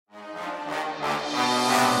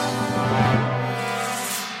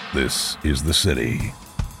This is the city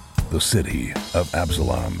of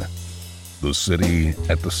Absalom, the city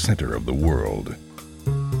at the center of the world.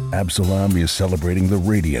 Absalom is celebrating the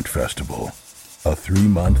Radiant Festival, a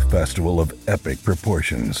 3-month festival of epic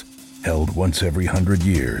proportions held once every 100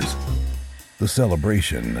 years. The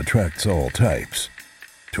celebration attracts all types: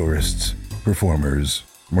 tourists, performers,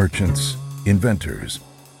 merchants, inventors,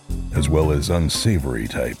 as well as unsavory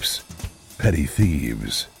types, petty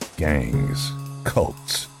thieves, gangs,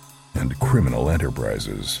 cults, and criminal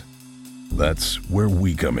enterprises. That's where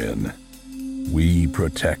we come in. We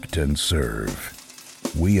protect and serve.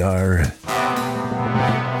 We are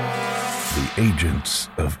the Agents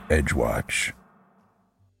of Edgewatch.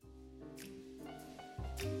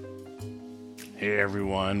 Hey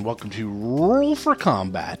everyone, welcome to Roll for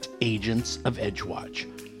Combat, Agents of Edgewatch.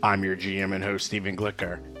 I'm your GM and host, Stephen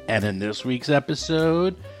Glicker, and in this week's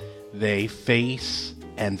episode, they face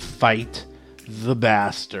and fight the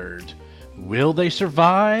Bastard. Will they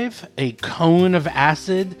survive a cone of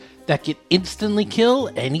acid that can instantly kill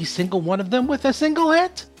any single one of them with a single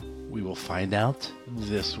hit? We will find out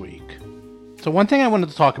this week. So one thing I wanted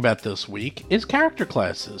to talk about this week is character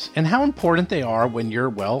classes and how important they are when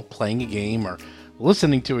you're, playing a game or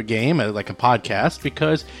listening to a game, like a podcast,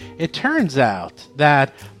 because it turns out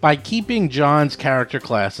that by keeping John's character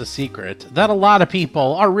class a secret, that a lot of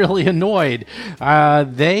people are really annoyed.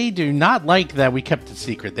 They do not like that we kept it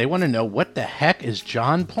secret. They want to know, what the heck is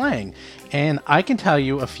John playing? And I can tell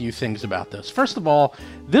you a few things about this. First of all,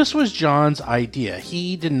 this was John's idea.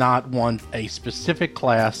 He did not want a specific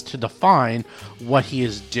class to define what he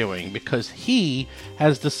is doing, because he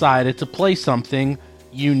has decided to play something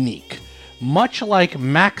unique. Much like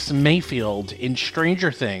Max Mayfield in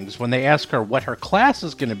Stranger Things, when they ask her what her class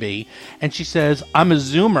is going to be, and she says, I'm a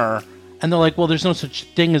Zoomer, and they're like, well, there's no such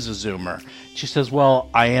thing as a Zoomer. She says, well,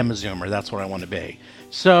 I am a Zoomer, that's what I want to be.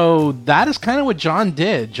 So that is kind of what John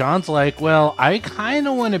did. John's like, well, I kind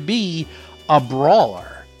of want to be a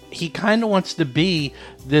brawler. He kind of wants to be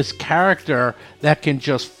this character that can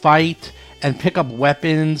just fight and pick up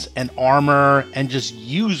weapons and armor and just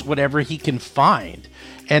use whatever he can find.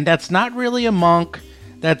 And that's not really a monk.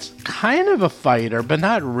 That's kind of a fighter, but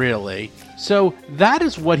not really. So that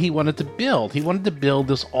is what he wanted to build. He wanted to build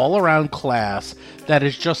this all-around class that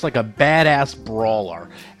is just like a badass brawler.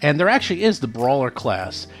 And there actually is the brawler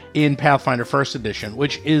class in Pathfinder 1st Edition,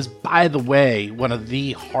 which is, by the way, one of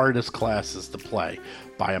the hardest classes to play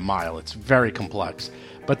by a mile. It's very complex.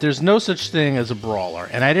 But there's no such thing as a brawler.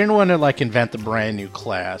 And I didn't want to invent a brand new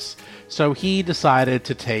class. So he decided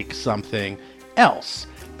to take something else.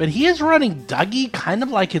 But he is running Dougie kind of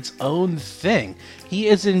like its own thing. He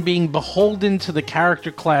isn't being beholden to the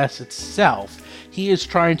character class itself. He is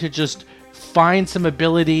trying to just find some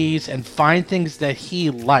abilities and find things that he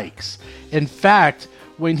likes. In fact,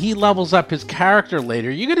 when he levels up his character later,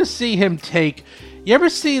 you're going to see him take... You ever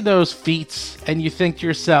see those feats and you think to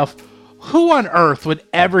yourself, who on earth would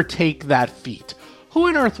ever take that feat? Who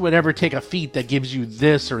on earth would ever take a feat that gives you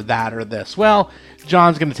this or that or this? Well,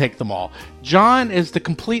 John's going to take them all. John is the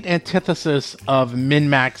complete antithesis of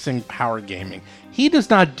min-maxing power gaming. He does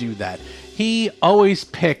not do that. He always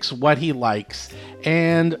picks what he likes,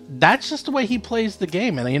 and that's just the way he plays the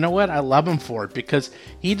game. And you know what? I love him for it, because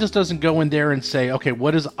he just doesn't go in there and say, okay,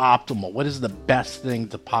 what is optimal? What is the best thing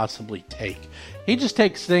to possibly take? He just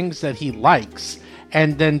takes things that he likes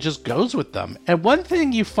and then just goes with them. And one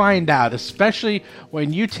thing you find out, especially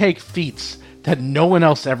when you take feats that no one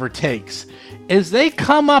else ever takes, is they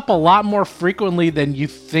come up a lot more frequently than you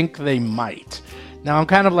think they might. Now, I'm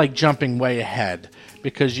kind of jumping way ahead,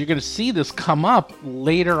 because you're going to see this come up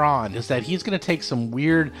later on, is that he's going to take some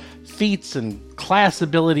weird feats and class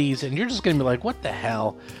abilities, and you're just going to be like, what the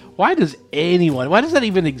hell? Why does that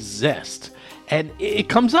even exist? And it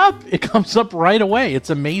comes up. It comes up right away. It's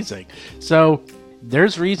amazing. So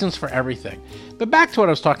there's reasons for everything. But back to what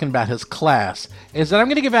I was talking about, his class, is that I'm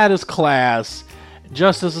going to give out his class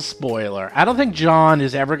just as a spoiler. I don't think John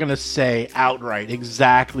is ever going to say outright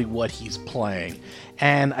exactly what he's playing.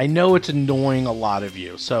 And I know it's annoying a lot of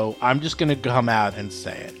you, so I'm just going to come out and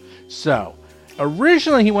say it. So,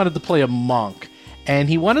 originally he wanted to play a monk, and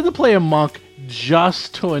he wanted to play a monk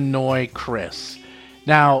just to annoy Chris.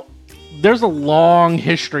 Now, there's a long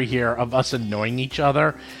history here of us annoying each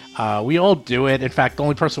other. We all do it. In fact, the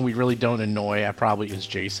only person we really don't annoy probably is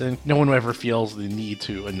Jason. No one ever feels the need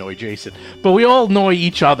to annoy Jason. But we all annoy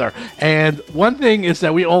each other. And one thing is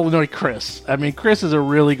that we all annoy Chris. I mean, Chris is a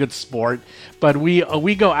really good sport, but we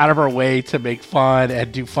go out of our way to make fun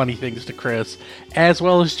and do funny things to Chris, as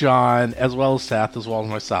well as John, as well as Seth, as well as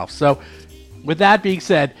myself. So, with that being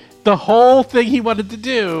said, the whole thing he wanted to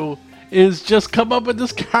do is just come up with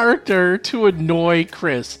this character to annoy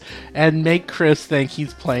Chris and make Chris think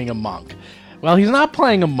he's playing a monk. Well, he's not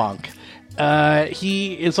playing a monk.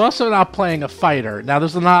 He is also not playing a fighter. Now,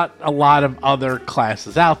 there's not a lot of other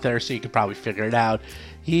classes out there, so you could probably figure it out.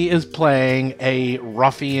 He is playing a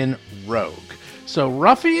ruffian rogue. So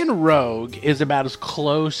ruffian rogue is about as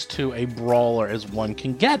close to a brawler as one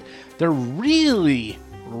can get. They're really,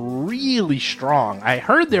 really strong. I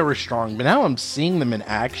heard they were strong, but now I'm seeing them in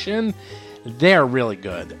action. They're really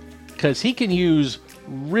good because he can use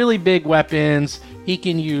really big weapons. He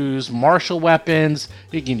can use martial weapons.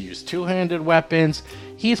 He can use two-handed weapons.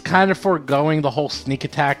 He's kind of foregoing the whole sneak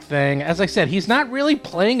attack thing. As I said, he's not really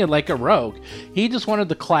playing it like a rogue. He just wanted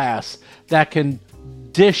the class that can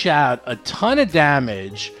dish out a ton of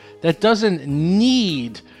damage that doesn't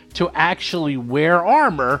need to actually wear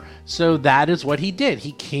armor. So that is what he did.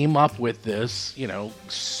 He came up with this,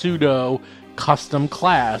 pseudo custom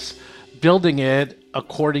class, building it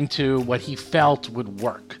according to what he felt would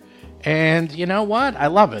work. And you know what? I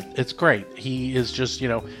love it. It's great. He is just,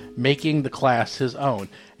 making the class his own.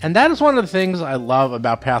 And that is one of the things I love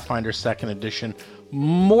about Pathfinder 2nd Edition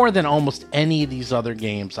more than almost any of these other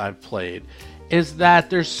games I've played, is that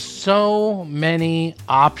there's so many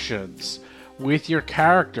options with your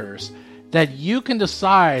characters that you can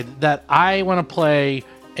decide that I want to play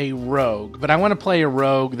a rogue, but I want to play a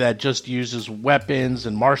rogue that just uses weapons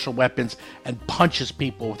and martial weapons and punches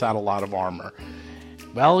people without a lot of armor.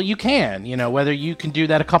 Well, you can, whether you can do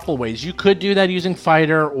that a couple ways. You could do that using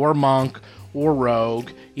fighter or monk or rogue.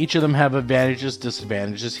 Each of them have advantages,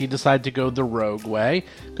 disadvantages. He decided to go the rogue way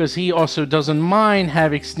because he also doesn't mind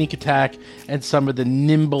having sneak attack and some of the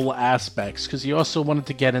nimble aspects, because he also wanted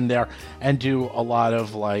to get in there and do a lot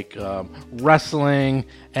of wrestling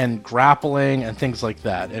and grappling and things like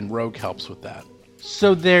that, and rogue helps with that.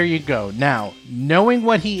 So there you go. Now, knowing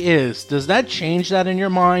what he is, does that change that in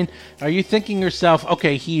your mind? Are you thinking yourself,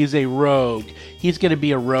 okay, he is a rogue. He's going to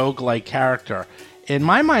be a rogue-like character. In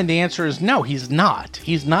my mind, the answer is no, he's not.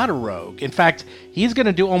 He's not a rogue. In fact, he's going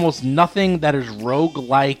to do almost nothing that is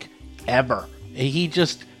rogue-like ever. He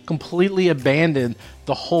just completely abandoned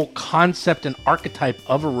the whole concept and archetype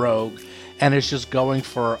of a rogue and is just going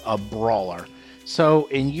for a brawler. So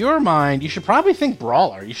in your mind, you should probably think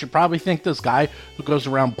brawler. You should probably think this guy who goes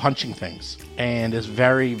around punching things and is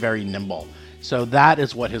very, very nimble. So that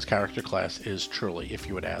is what his character class is truly, if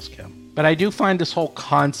you would ask him. But I do find this whole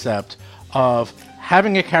concept of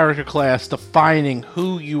having a character class defining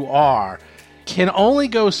who you are can only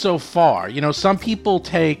go so far. Some people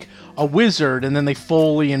take a wizard and then they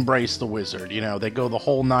fully embrace the wizard. They go the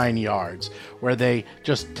whole 9 yards, where they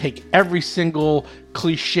just take every single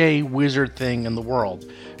cliche wizard thing in the world.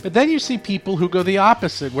 But then you see people who go the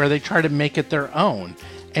opposite, where they try to make it their own.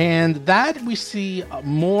 And that we see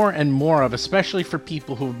more and more of, especially for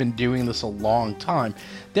people who have been doing this a long time.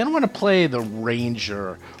 They don't want to play the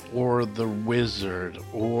ranger or the wizard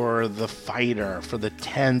or the fighter for the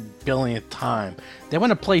 10 billionth time. They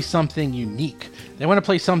want to play something unique. They want to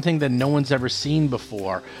play something that no one's ever seen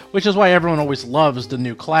before, which is why everyone always loves the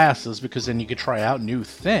new classes, because then you can try out new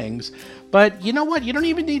things. But you know what? You don't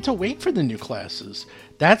even need to wait for the new classes.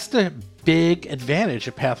 That's the big advantage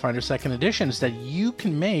of Pathfinder 2nd Edition, is that you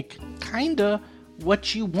can make kinda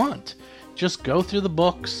what you want. Just go through the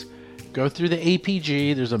books, go through the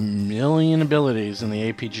APG. There's a million abilities in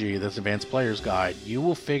the APG, this Advanced Player's Guide. You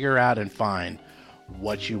will figure out and find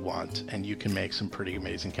what you want, and you can make some pretty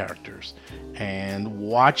amazing characters. And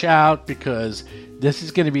watch out, because this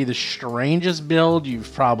is going to be the strangest build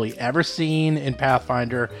you've probably ever seen in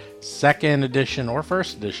Pathfinder 2nd Edition, or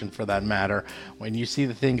 1st Edition for that matter, when you see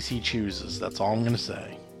the things he chooses. That's all I'm going to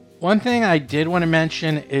say. One thing I did want to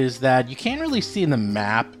mention is that you can't really see the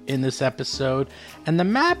map in this episode, and the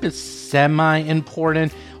map is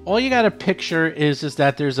semi-important. All you got to picture is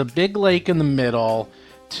that there's a big lake in the middle.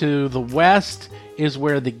 To the west is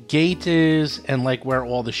where the gate is and where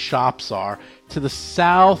all the shops are. To the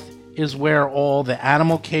south is where all the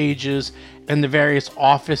animal cages and the various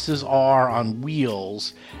offices are on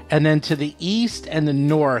wheels. And then to the east and the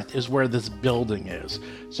north is where this building is.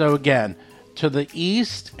 So again, to the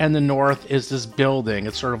east and the north is this building.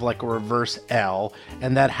 It's sort of like a reverse L,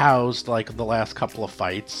 and that housed the last couple of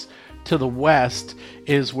fights. To the west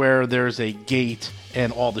is where there's a gate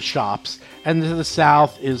and all the shops. And to the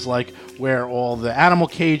south is where all the animal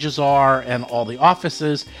cages are and all the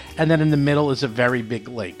offices. And then in the middle is a very big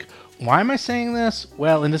lake. Why am I saying this?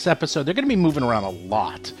 Well, in this episode, they're going to be moving around a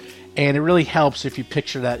lot. And it really helps if you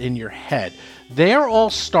picture that in your head. They're all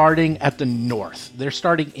starting at the north. They're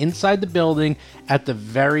starting inside the building at the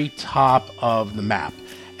very top of the map.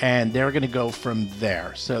 and they're going to go from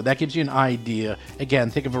there. So that gives you an idea. Again,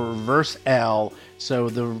 think of a reverse L. So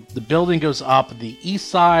the building goes up the east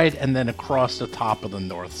side and then across the top of the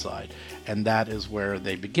north side. And that is where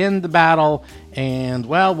they begin the battle. And,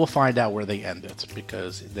 well, we'll find out where they end it,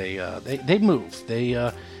 because they move.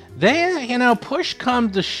 They push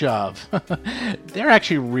come to shove. They're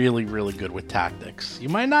actually really, really good with tactics. You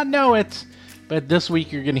might not know it, but this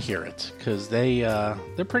week you're going to hear it, because they're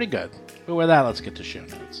pretty good. But with that, let's get to show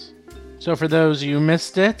notes. So for those of you who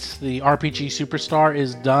missed it, the RPG Superstar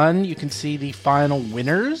is done. You can see the final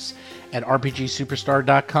winners at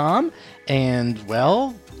rpgsuperstar.com. And,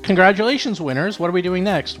 well, congratulations, winners. What are we doing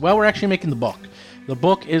next? Well, we're actually making the book. The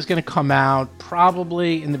book is going to come out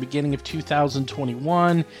probably in the beginning of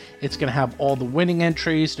 2021. It's going to have all the winning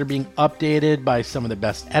entries. They're being updated by some of the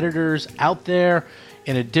best editors out there.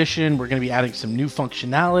 In addition, we're going to be adding some new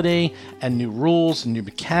functionality and new rules and new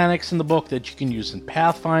mechanics in the book that you can use in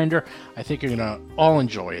Pathfinder. I think you're going to all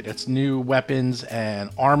enjoy it. It's new weapons and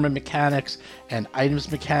armor mechanics and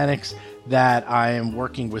items mechanics that I am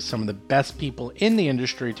working with some of the best people in the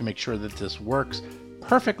industry to make sure that this works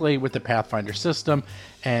perfectly with the Pathfinder system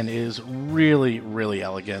and is really, really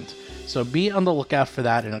elegant. So be on the lookout for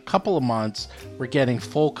that. In a couple of months, we're getting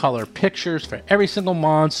full color pictures for every single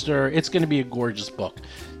monster. It's going to be a gorgeous book.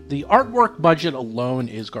 The artwork budget alone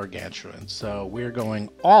is gargantuan, so we're going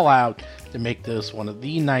all out to make this one of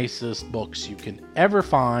the nicest books you can ever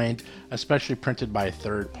find, especially printed by a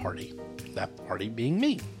third party, that party being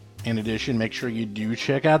me. In addition, make sure you do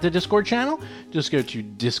check out the Discord channel. Just go to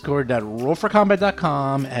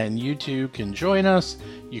discord.rollforcombat.com and you too can join us.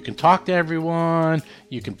 You can talk to everyone.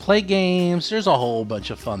 You can play games. There's a whole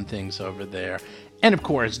bunch of fun things over there. And of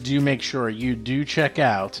course, do make sure you do check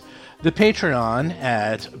out the Patreon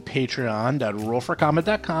at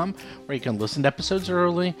patreon.rollforcombat.com, where you can listen to episodes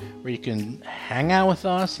early, where you can hang out with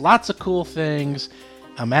us. Lots of cool things.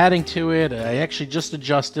 I'm adding to it. I actually just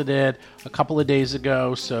adjusted it a couple of days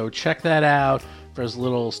ago, so check that out. For as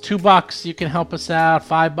little as $2, you can help us out.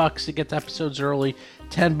 $5, you get the episodes early.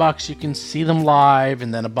 $10, you can see them live.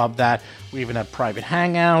 And then above that, we even have private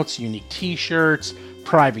hangouts, unique t-shirts,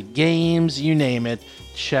 private games, you name it.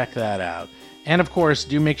 Check that out. And of course,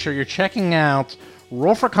 do make sure you're checking out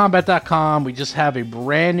rollforcombat.com. We just have a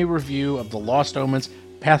brand new review of the Lost Omens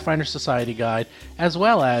Pathfinder Society Guide, as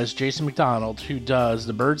well as Jason McDonald, who does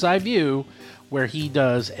the Bird's Eye View, where he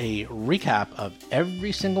does a recap of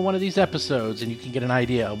every single one of these episodes, and you can get an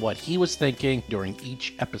idea of what he was thinking during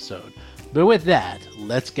each episode. But with that,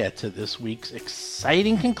 let's get to this week's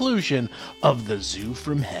exciting conclusion of The Zoo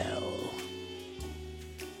from Hell.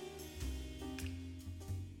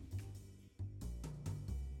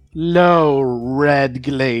 Low,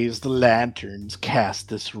 red-glazed lanterns cast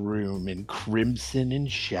this room in crimson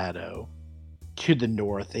and shadow. To the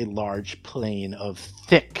north, a large plain of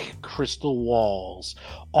thick crystal walls,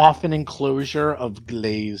 off an enclosure of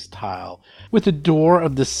glazed tile, with a door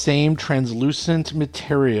of the same translucent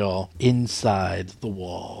material inside the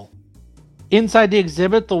wall. Inside the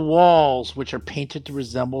exhibit, the walls, which are painted to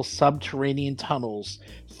resemble subterranean tunnels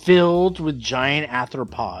filled with giant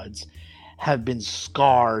arthropods, have been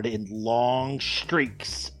scarred in long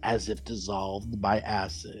streaks as if dissolved by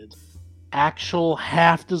acid. Actual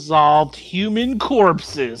half-dissolved human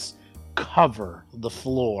corpses cover the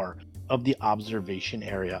floor of the observation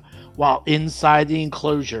area, while inside the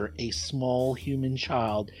enclosure, a small human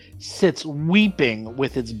child sits weeping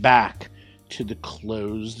with its back to the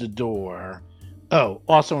closed door. Oh,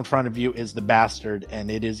 also in front of you is the bastard, and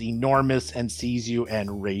it is enormous and sees you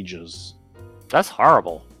and rages. That's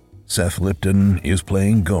horrible. Seth Lipton is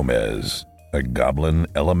playing Gomez, a goblin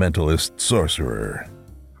elementalist sorcerer.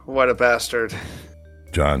 What a bastard.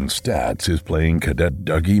 John Statz is playing Cadet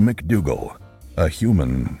Dougie McDougal, a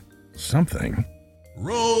human something.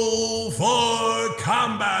 Roll for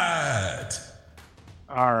combat!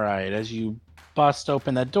 Alright, as you bust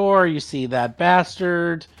open the door, you see that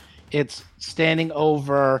bastard. It's standing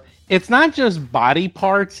over. It's not just body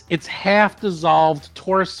parts, it's half-dissolved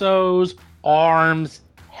torsos, arms,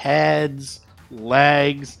 heads,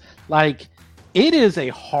 legs. Like, it is a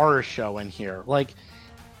horror show in here. Like,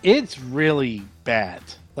 it's really bad.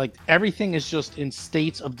 Like, everything is just in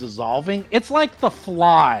states of dissolving. It's like The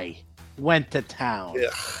Fly went to town.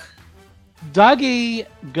 Ugh. Dougie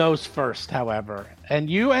goes first, however, and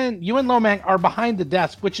you and Lomang are behind the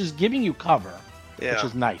desk, which is giving you cover, which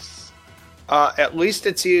is nice. At least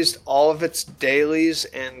it's used all of its dailies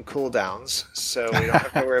and cooldowns, so we don't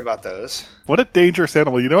have to worry about those. What a dangerous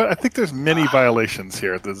animal. You know what? I think there's many violations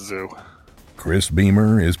here at the zoo. Chris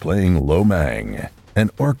Beamer is playing Lomang, an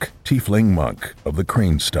orc tiefling monk of the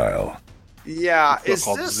Crane style. Yeah, Still is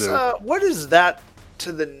called this zoo. what is that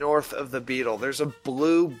to the north of the beetle? There's a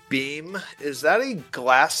blue beam. Is that a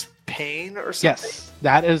glass pane or something? Yes,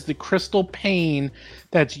 that is the crystal pane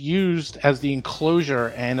that's used as the enclosure,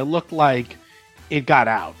 and it looked like it got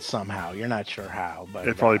out somehow. You're not sure how, but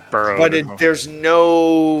It probably burrowed. But there's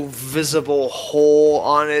no visible hole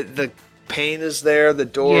on it. The pane is there. The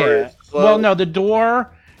door. Yeah. Is closed. Well, no, the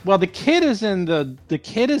door. Well, the kid is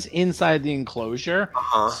inside the enclosure.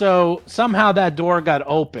 Uh-huh. So somehow that door got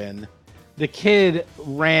open. The kid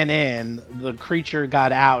ran in. The creature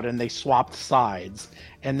got out, and they swapped sides.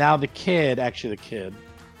 And now the kid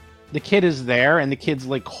is there, and the kid's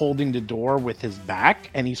like holding the door with his back,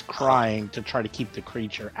 and he's crying to try to keep the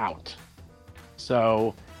creature out.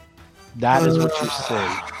 So that is what you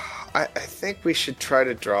see. I think we should try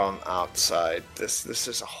to draw him outside. This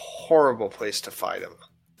is a horrible place to fight him.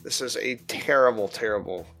 This is a terrible,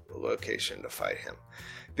 terrible location to fight him.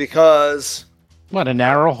 Because What, a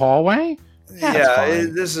narrow hallway? That's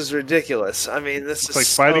fine. this is ridiculous. I mean, this It's is like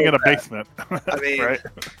so fighting in a bad. basement. I mean, right?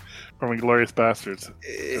 From Inglourious Bastards.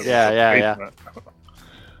 Yeah. Basement.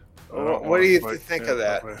 What do you think of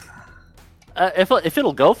that? If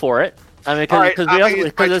it'll go for it, I mean, All right, because I mean,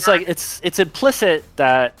 it's my it's like it's implicit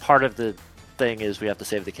that part of the thing is we have to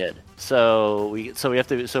save the kid. So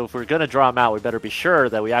if we're gonna draw him out, we better be sure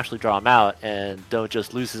that we actually draw him out and don't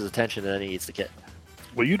just lose his attention and then he eats the kid.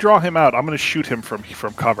 Well, you draw him out. I'm going to shoot him from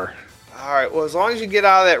cover. All right. Well, as long as you get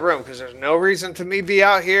out of that room, because there's no reason to me be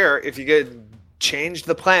out here if you get change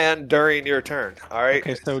the plan during your turn. All right.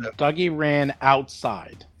 Okay, so Dougie ran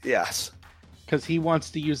outside Yes. because he wants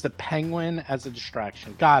to use the penguin as a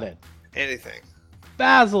distraction. Got it. Anything.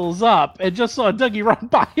 Basil's up and just saw Dougie run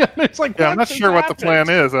by him. It's like, Yeah, I'm not sure what the plan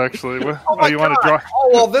is, actually. Oh You want to draw? Oh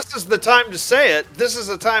well, this is the time to say it. This is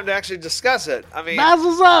the time to actually discuss it. I mean,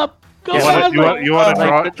 Basil's up. Go You Basil. want to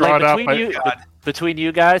Like, draw it out? between By, you, between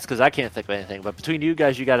you guys, because I can't think of anything, but between you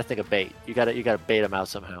guys, you got to think of bait. You got to bait him out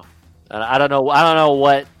somehow. And I don't know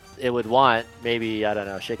what it would want. Maybe I don't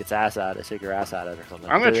know, shake its ass at it, shake your ass at it, or something.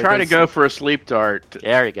 I'm going to try to go for a sleep dart.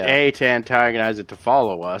 There you go. A, to antagonize it to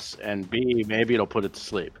follow us, and B, maybe it'll put it to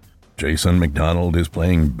sleep. Jason McDonald is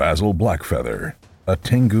playing Basil Blackfeather, a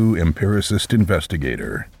Tengu empiricist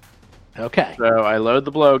investigator. Okay. So I load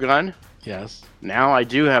the blowgun. Yes. Now I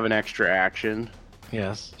do have an extra action,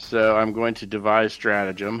 Yes. so I'm going to devise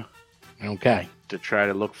stratagem Okay. to try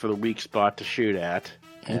to look for the weak spot to shoot at,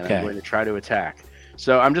 and Okay. I'm going to try to attack.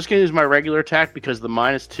 So I'm just going to use my regular attack because the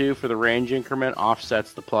 -2 for the range increment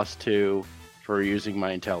offsets the +2 for using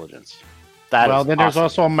my intelligence. Well, Is then there's awesome.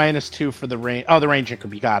 also a -2 for the range. Oh, the range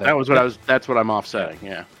increment. You got it. That's what I'm offsetting.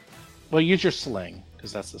 Yeah. Well, use your sling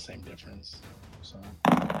because that's the same difference. So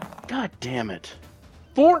God damn it!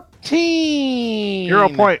 14. 0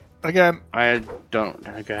 point again. I don't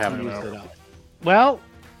think I have Used enough. it up. Well,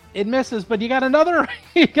 it misses, but you got another.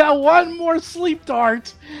 You got one more sleep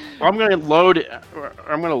dart. I'm going to load it.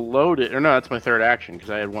 I'm going to load it. Or no, that's my third action because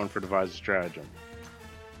I had one for devise a stratagem.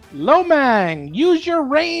 Lomang, use your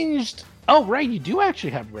ranged. Oh, right, you do actually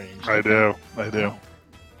have range. I do.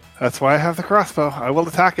 That's why I have the crossbow. I will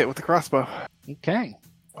attack it with the crossbow. Okay.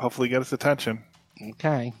 Hopefully get its attention.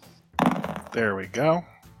 Okay. There we go.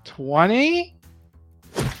 20.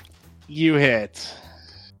 You hit.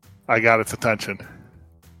 I got its attention.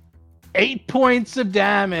 8 points of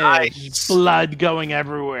damage. Nice. Blood going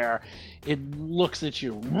everywhere. It looks at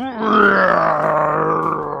you. So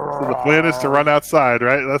the plan is to run outside,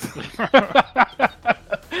 right?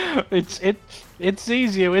 That's it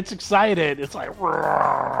sees you. It's excited. It's like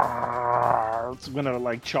it's gonna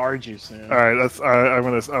like charge you soon. all right. I'm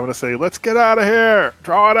gonna say, let's get out of here.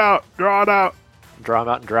 Draw it out. Draw it out. Draw him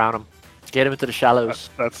out and drown him. Get him into the shallows.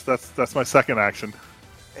 That's my second action.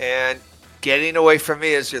 and getting away from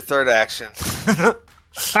me is your third action.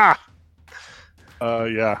 Ha.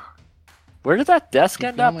 Yeah. Where did that desk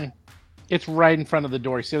end up? It's right in front of the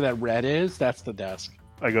door. You see where that red is? That's the desk.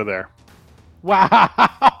 I go there.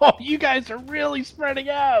 Wow, you guys are really spreading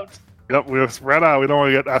out. Yep, we spread out. We don't want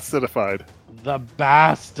to get acidified. The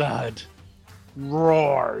bastard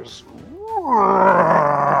roars,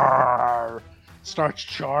 roar, starts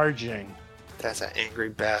charging. That's an angry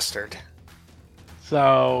bastard.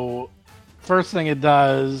 So, first thing it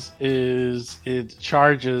does is it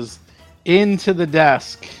charges into the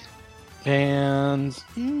desk. And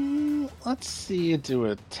let's see it do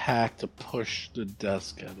an attack to push the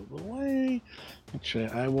desk out of the way. Actually,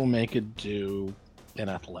 I will make it do an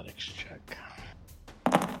athletics check.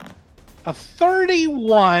 A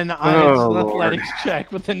 31 on its Lord. athletics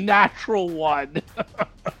check with a natural 1.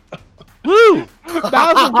 Woo!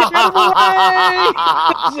 Basil, get out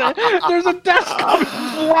of the way! There's a desk coming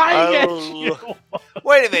flying at you.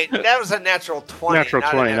 Wait a minute, that was a natural 20. Natural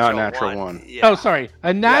 20, not natural 1. one. Yeah. Oh, sorry.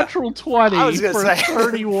 A natural 20 I was for gonna say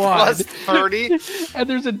 31. plus 30. And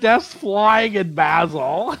there's a desk flying at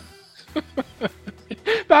Basil.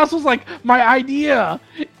 Basil's like, my idea.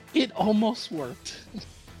 It almost worked.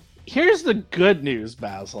 Here's the good news,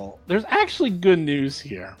 Basil. There's actually good news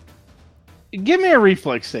here. Give me a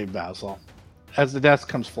reflex save, Basil, as the desk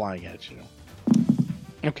comes flying at you.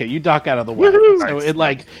 Okay, you duck out of the way. So it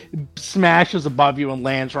like smashes above you and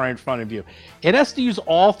lands right in front of you. It has to use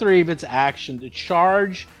all 3 of its action to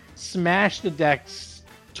charge, smash the desk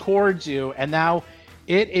towards you, and now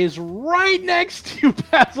it is right next to you,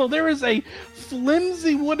 Basil. There is a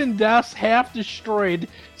flimsy wooden desk, half destroyed,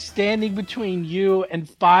 standing between you and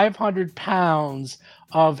 500 pounds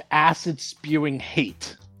of acid-spewing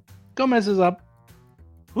hate. Gomez is up.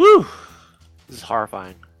 Woo! This is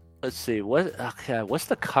horrifying. Let's see. What's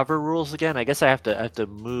the cover rules again? I guess I have to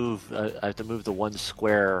move. I have to move the 1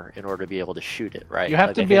 square in order to be able to shoot it, right? You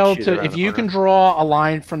have to be able to. If you can draw a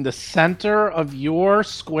line from the center of your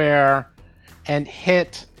square and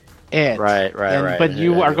hit it, right. But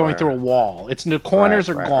you are going through a wall. It's the corners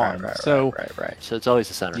are gone, so right. So it's always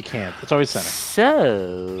the center. you can't. It's always center.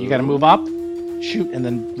 So You got to move up, shoot, and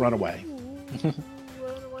then run away.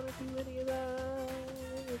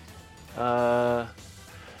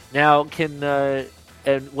 Now can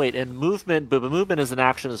and movement, but movement is an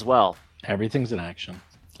action as well, Everything's in action.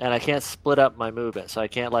 and I can't split up my movement, so I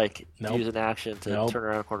can't Nope. use an action to Nope. turn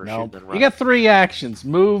around a corner, shoot, No, and then run. you got 3 actions: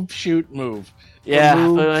 move, shoot, move. Yeah,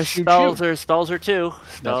 move, but my shoot, spells are 2.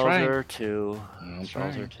 Spells right. are 2. That's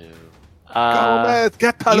Spells right. are 2. Gomez,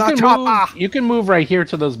 get to You the can chopper! move. You can move right here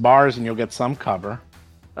to those bars, and you'll get some cover.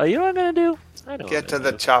 You know what I'm gonna do? I know. Get what to I'm the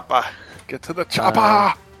gonna do. chopper. Get to the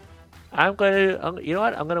chopper! I'm going to. You know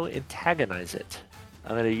what? I'm going to antagonize it.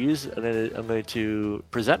 I'm going to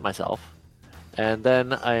present myself, and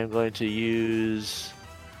then I am going to use.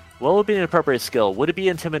 What would be an appropriate skill? Would it be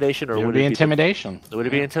intimidation or It would would be it intimidation. Would it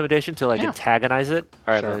be intimidation to Yeah. antagonize it?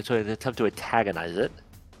 All right, Sure. I'm going to attempt to antagonize it.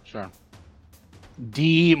 Sure.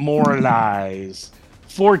 Demoralize.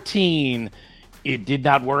 14. It did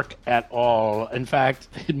not work at all. In fact,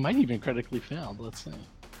 it might even critically fail. Let's see.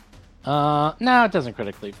 No, it doesn't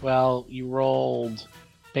critically. Well, you rolled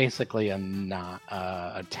basically a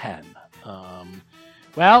 10.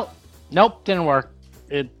 Well, nope, didn't work.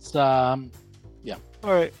 It's All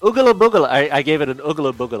right, Oogala Boogala. I gave it an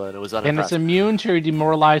Oogala Boogala, and it was and it's unimpressive. immune to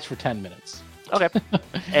demoralize for 10 minutes. Okay.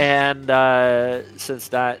 And since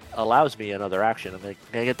that allows me another action, I'm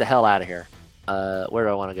gonna get the hell out of here. Where do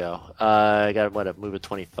I want to go? I got to move at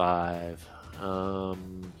 25.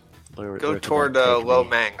 Where Go can toward that take Low me?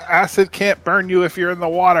 Mang. Acid can't burn you if you're in the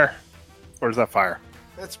water. Or is that fire?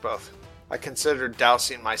 It's both. I considered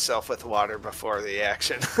dousing myself with water before the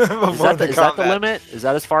action. before Is that the combat. limit? Is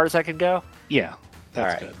that as far as I can go? Yeah,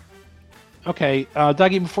 that's All right. good. Okay,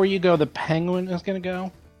 Dougie, before you go, the penguin is going to go.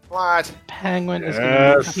 What? Penguin is going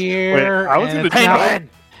to move Yes. here. Wait, I was and gonna it's now- Penguin!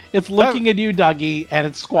 It's looking at you, Dougie, and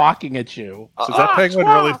it's squawking at you. Is that penguin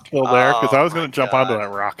really still there? Because I was Oh going my to jump God. onto that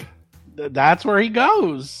rock. That's where he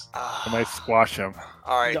goes. And I squash him.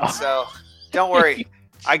 All right, so don't worry.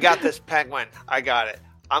 I got this penguin. I got it.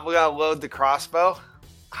 I'm going to load the crossbow.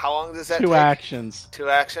 How long does that 2 take? actions. 2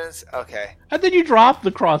 actions? Okay. And then you dropped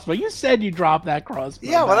the crossbow. You said you dropped that crossbow.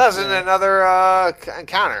 Yeah, well, that was in another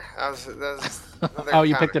encounter. That was another Oh, you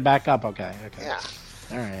encounter. picked it back up. Okay. Yeah.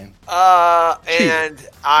 All right. And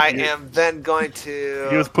I am then going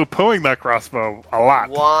He was to poo-pooing that crossbow a lot.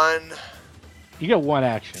 1, You got 1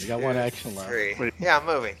 action. You got 1 2, action left. 3. Wait. Yeah, I'm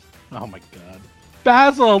moving. Oh my god.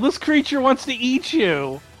 Basil, this creature wants to eat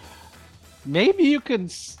you. Maybe you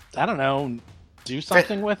could, I don't know, do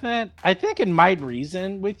something with it. I think it might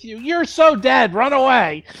reason with you. You're so dead. Run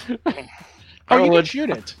away. I You can would- shoot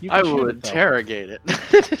it. You I can shoot will it, though. interrogate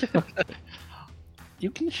it. You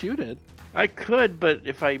can shoot it. I could, but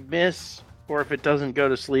if I miss or if it doesn't go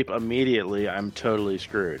to sleep immediately, I'm totally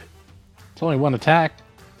screwed. It's only 1 attack.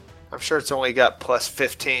 I'm sure it's only got plus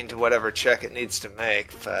 15 to whatever check it needs to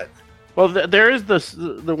make, but Well, there is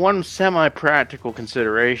the one semi-practical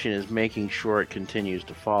consideration is making sure it continues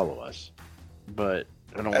to follow us, but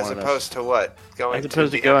I don't as want opposed to what? Going as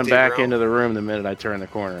opposed to the going empty back room? into the room the minute I turn the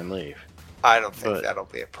corner and leave. I don't think but- that'll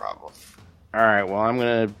be a problem. All right, well I'm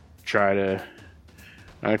gonna try to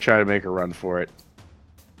make a run for it.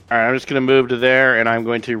 All right, I'm just gonna move to there, and I'm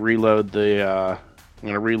going to reload the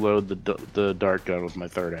the dart gun with my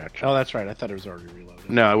third action. Oh, that's right. I thought it was already reloaded.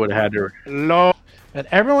 No, I would have had to. No. And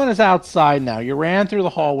everyone is outside now. You ran through the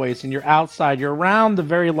hallways and you're outside. You're around the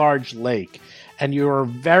very large lake. and you are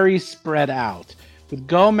very spread out. With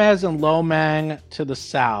Gomez and Lomang to the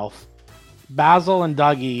south, Basil and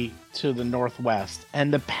Dougie to the northwest,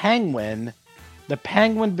 and the penguin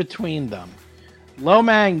between them.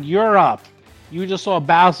 Lomang, you're up. You just saw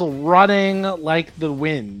Basil running like the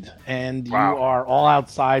wind, and you are all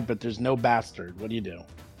outside, but there's no bastard. What do you do?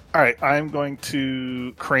 All right, I'm going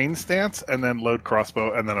to crane stance and then load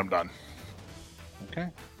crossbow, and then I'm done. Okay.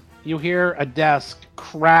 You hear a desk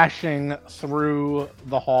crashing through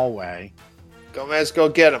the hallway. Gomez, go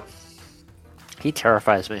get him. He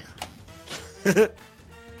terrifies me.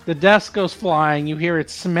 The desk goes flying. You hear it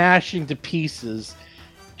smashing to pieces,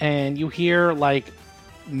 and you hear like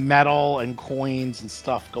metal and coins and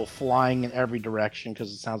stuff go flying in every direction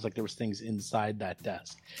because it sounds like there was things inside that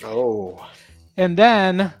desk. Oh. And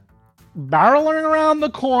then, barreling around the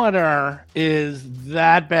corner is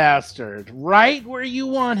that bastard, right where you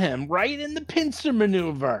want him, right in the pincer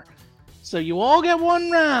maneuver. So you all get one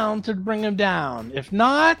round to bring him down. If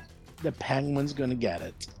not, the penguin's gonna get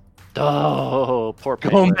it. Oh, poor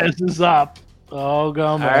penguin. Gomez is up. Oh,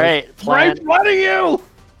 Gomez. All right, Right in front of you!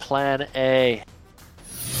 Plan A.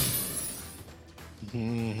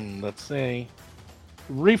 Let's see.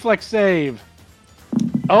 Reflex save.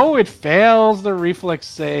 Oh, it fails the reflex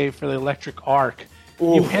save for the electric arc.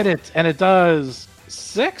 You hit it, and it does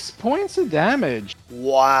 6 points of damage.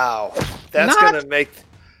 Wow. That's Not- going to make...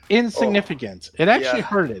 Insignificant. It actually Yeah.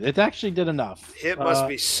 hurt it. It actually did enough. It must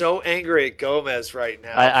be so angry at Gomez right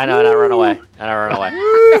now. I know, and I run away. Are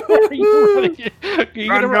you running? Are you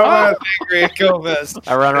gonna run? Angry at Gomez.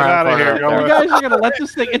 I run Get around outta the corner here, up there. You guys are gonna let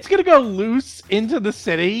this thing. It's gonna go loose into the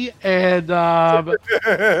city, and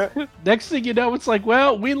next thing you know, it's like,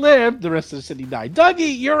 well, we lived. The rest of the city died.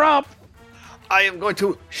 Dougie, you're up. I am going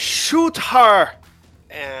to shoot her,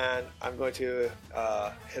 and I'm going to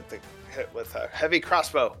hit with a heavy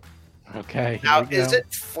crossbow. Okay. here Now, we is go.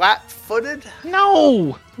 it flat-footed?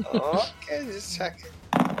 No. Okay, just checking.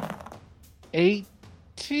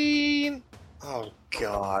 18. Oh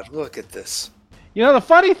God, look at this. You know, the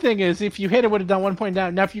funny thing is, if you hit, it would have done 1 point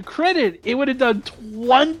down. Now, if you crit it would have done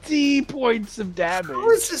 20 points of damage. How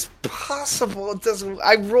is this possible? It doesn't.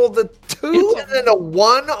 I rolled a 2 and then a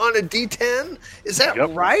 1 on a D10. Is that Yep.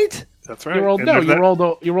 right? That's right. You rolled And no. there's You that-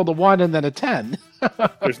 rolled a 1 and then a 10.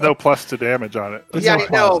 There's no plus to damage on it. There's Yeah, no I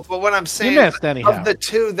know, plus. but what I'm saying You missed anyhow. of the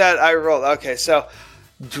 2 that I rolled. Okay, so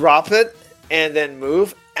drop it and then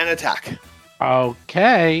move and attack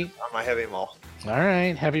Okay. on my heavy maul. All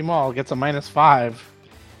right. Heavy Maul gets a -5.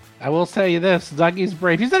 I will tell you this: Dougie's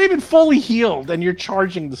brave. He's not even fully healed, and you're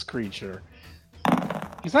charging this creature.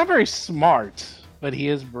 He's not very smart, but he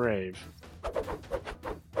is brave.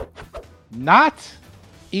 Not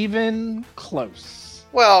even close.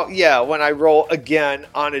 Well, yeah, when I roll again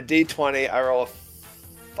on a D20, I roll a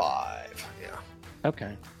 5. Yeah.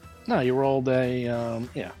 Okay. No, you rolled a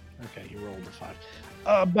yeah. Okay, you rolled a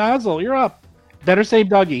 5. Basil, you're up. Better save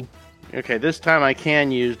Dougie. Okay, this time I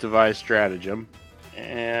can use devised stratagem,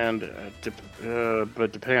 and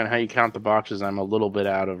but depending on how you count the boxes, I'm a little bit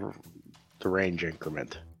out of the range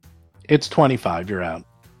increment. It's 25. You're out.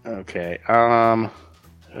 Okay. I'm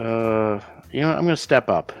gonna step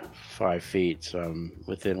up 5 feet, so I'm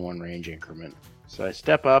within 1 range increment. So I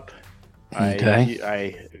step up. Okay.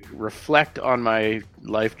 I reflect on my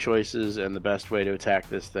life choices and the best way to attack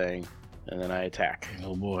this thing, and then I attack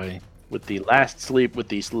Oh boy. with the last sleep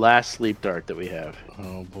dart that we have.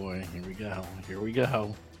 Oh boy. Here we go. Here we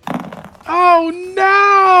go. Oh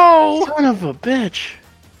no! Son of a bitch!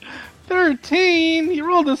 13. You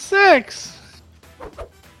rolled a 6.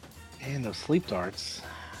 Man, those sleep darts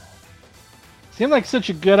seemed like such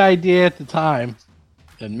a good idea at the time,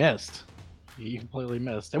 and missed. You completely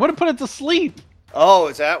missed. I would have put it to sleep. Oh,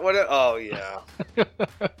 is that what it? Oh, yeah.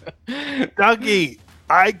 Dougie,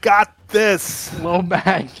 I got this. Low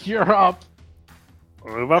back, you're up.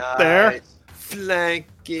 Move up there. Nice.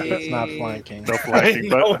 Flanking. That's not flanking. No I flanking,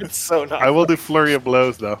 know but it's so not. I will do flurry of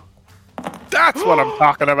blows though. That's what I'm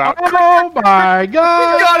talking about. Oh my You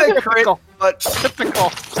god! got it, crit, but Typical.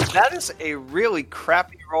 that is a really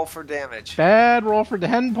crappy roll for damage. Bad roll for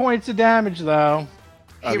 10 points of damage, though.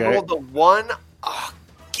 He Okay. rolled the 1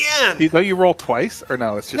 again. Don't you roll twice or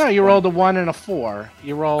no? It's just No, you one? rolled a 1 and a 4.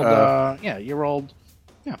 You rolled, you rolled,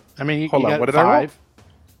 I mean, you, Hold you on, got what did I roll? 5.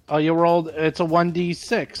 Oh, you rolled, it's a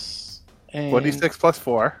 1d6. And 1d6 plus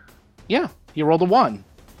 4. Yeah, you rolled a 1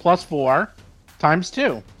 plus 4 times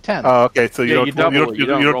 2, 10. Oh, okay. So you Yeah, don't you double you it.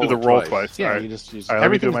 don't, You don't do the roll it roll twice. twice. yeah, All right. you just use All right,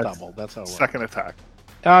 let me do everything's my doubled. That's how it works. Second attack.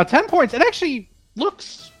 10 points. It actually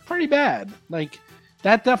looks pretty bad. Like,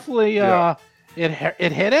 that definitely, Yeah. it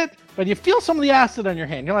hit it, but you feel some of the acid on your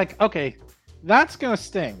hand. You're like, okay, that's going to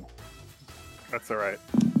sting. That's all right.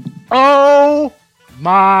 Oh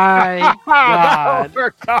my god!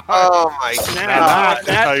 Oh my god. That's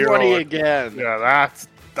how That you're 20 rolling. again. Yeah, that's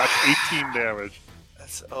 18 damage.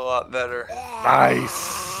 That's a lot better.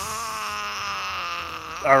 Nice.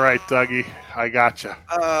 All right, Dougie, I gotcha.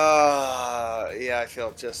 Yeah, I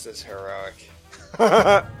feel just as heroic.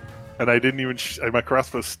 And I didn't even. My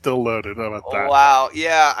crossbow's still loaded. How about that? Wow.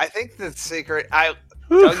 Yeah, I think the secret.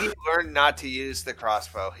 Dougie learned not to use the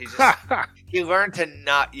crossbow. He learned to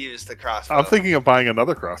not use the crossbow. I'm thinking of buying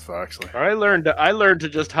another crossbow, actually. I learned to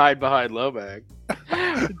just hide behind Lobag.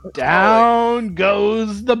 Down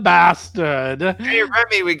goes the bastard. Hey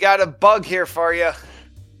Remy, we got a bug here for you.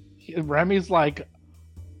 Remy's like,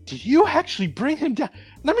 did you actually bring him down?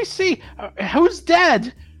 Let me see. Who's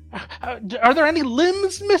dead? Are there any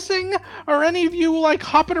limbs missing? Are any of you like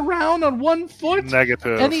hopping around on one foot?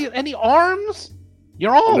 Negative. Any arms?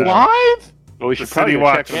 You're all No. alive? Well, we The should probably city go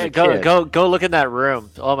check watch. on Yeah, the go kid. go look in that room.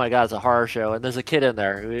 Oh my god, it's a horror show, and there's a kid in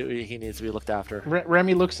there. He needs to be looked after.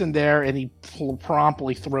 Remy looks in there and he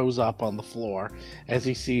promptly throws up on the floor as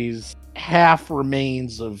he sees half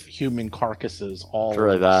remains of human carcasses, all It's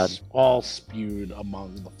really bad. all spewed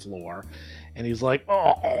among the floor, and he's like,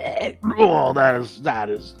 "Oh, that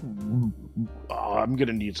is. I'm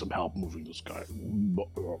gonna need some help moving this guy."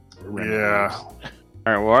 Remy Yeah. leaves.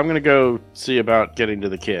 All right, well, I'm going to go see about getting to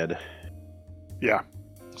the kid. Yeah.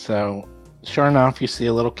 So, sure enough, you see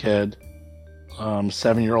a little kid,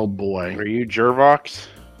 7-year-old boy. Are you Jervox?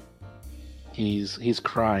 He's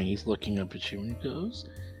crying. He's looking up at you and he goes,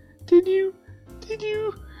 Did you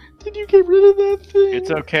get rid of that thing?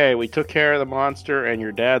 It's okay. We took care of the monster, and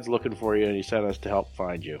your dad's looking for you, and he sent us to help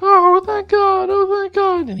find you. Oh, thank God. Oh, thank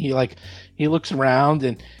God. And he looks around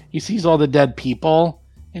and he sees all the dead people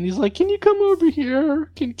and he's like, can you come over here?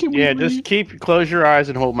 Can we Yeah, leave? just close your eyes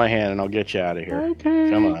and hold my hand, and I'll get you out of here. Okay.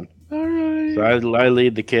 Come on. All right. So I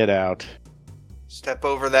lead the kid out. Step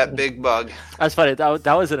over that big bug. That's funny.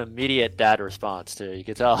 That was an immediate dad response too. You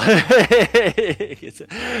could tell. You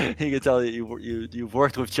could tell that you've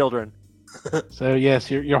worked with children. So yes,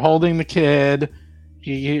 you're holding the kid.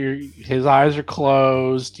 His eyes are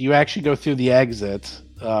closed. You actually go through the exit,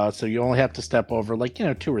 so you only have to step over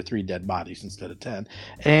 2 or 3 dead bodies instead of 10.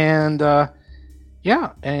 And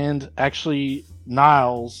and actually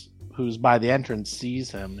Niles, who's by the entrance,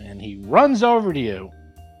 sees him and he runs over to you.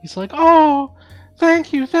 He's like, "Oh,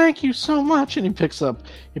 thank you so much." And he picks up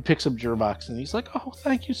Jervox and he's like, "Oh,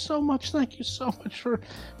 thank you so much for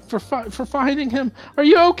finding him. Are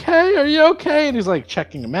you okay? And he's like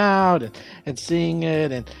checking him out and seeing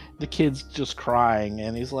it, and the kid's just crying,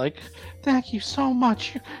 and he's like, "Thank you so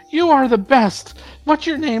much. You are the best. What's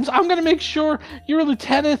your names? I'm gonna make sure your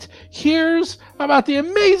lieutenant hears about the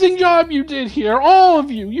amazing job you did here. All of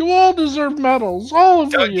you. You all deserve medals. All of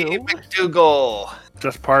Dougie you." McDougal.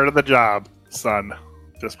 Just part of the job, son.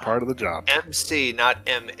 Just part of the job. MC, not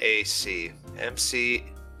MAC. MC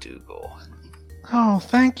Dougal. "Oh,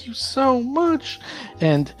 thank you so much."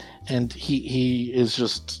 And he is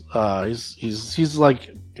just he's like,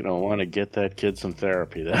 You don't want to get that kid some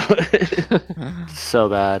therapy, though. So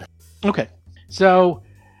bad. okay. So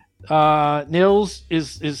Nils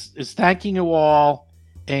is thanking you all,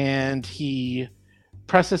 and he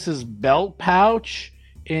presses his belt pouch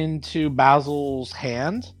into Basil's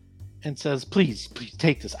hand and says, please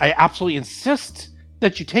take this. I absolutely insist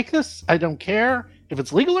that you take this. I don't care if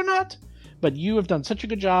it's legal or not, but you have done such a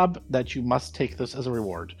good job that you must take this as a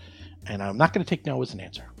reward. And I'm not going to take no as an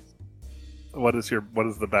answer. What does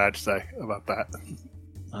the badge say about that?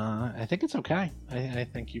 I think it's okay. I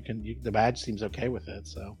think you can. The badge seems okay with it.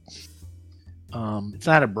 So, it's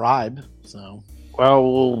not a bribe. So, Well,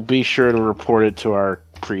 we'll be sure to report it to our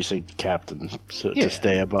precinct captain Yeah. to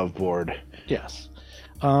stay above board. yes.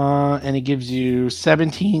 And he gives you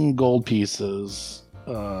 17 gold pieces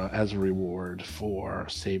as a reward for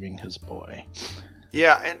saving his boy.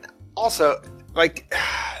 Yeah, and also, like,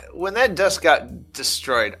 when that dust got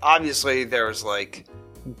destroyed, obviously there was, like,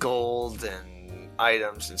 gold and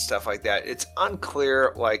items and stuff like that. It's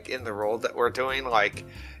unclear, like, in the role that we're doing, like,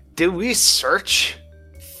 do we search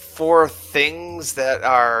for things that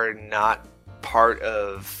are not part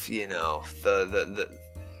of, the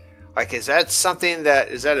like, is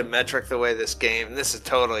that a metric the way this game, and this is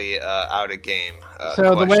totally out of game.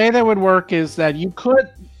 So the question. way that would work is that you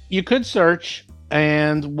could search,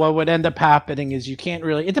 and what would end up happening is you can't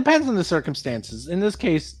really. It depends on the circumstances. In this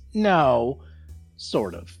case, no,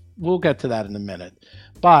 sort of. We'll get to that in a minute,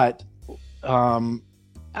 but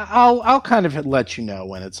I'll kind of let you know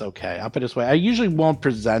when it's okay. I'll put it this way: I usually won't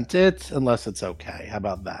present it unless it's okay. How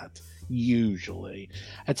about that? Usually.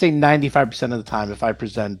 I'd say 95% of the time, if I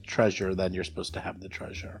present treasure, then you're supposed to have the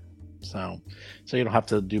treasure. So you don't have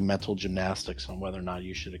to do mental gymnastics on whether or not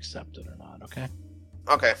you should accept it or not, okay?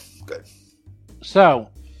 Okay, good. So,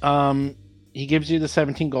 he gives you the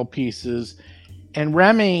 17 gold pieces, and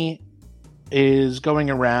Remy is going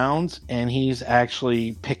around, and he's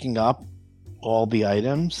actually picking up all the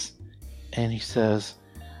items, and he says,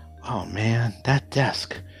 "Oh man, that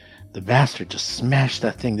desk, the bastard just smashed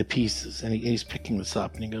that thing to pieces." And he's picking this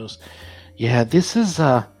up, and he goes, "Yeah, this is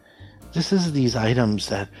these items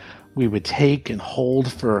that we would take and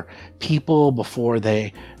hold for people before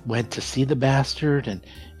they went to see the bastard."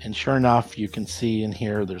 And sure enough, you can see in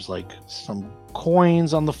here, there's like some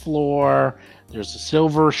coins on the floor. There's a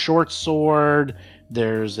silver short sword.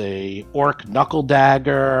 There's a orc knuckle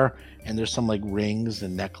dagger. And there's some like rings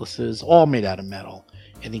and necklaces, all made out of metal.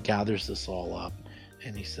 And he gathers this all up.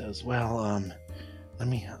 And he says, "Well, let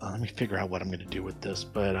me figure out what I'm going to do with this.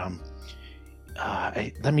 But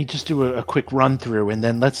let me just do a quick run through, and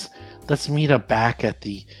then let's meet up back at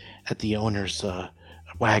the owner's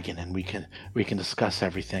wagon, and we can discuss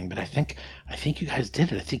everything. But I think you guys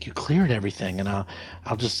did it. I think you cleared everything, and I'll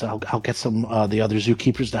get some the other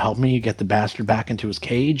zookeepers to help me get the bastard back into his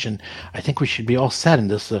cage, and I think we should be all set. And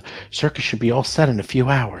this circus should be all set in a few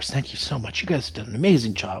hours. Thank you so much. You guys did an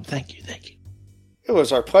amazing job. Thank you." It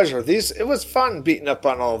was our pleasure. It was fun beating up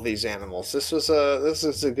on all of these animals. This was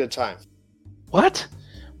a good time. What?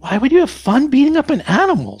 Why would you have fun beating up on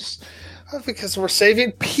animals? Because we're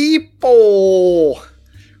saving people.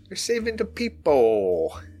 We're saving the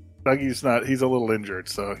people. Dougie's not. He's a little injured,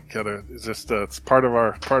 so it's just it's part of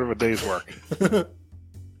a day's work.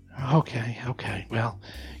 Okay. Well,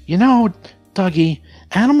 Dougie,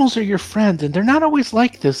 animals are your friend, and they're not always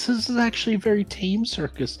like this. This is actually a very tame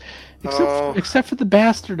circus. Except for the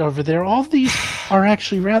bastard over there. All of these are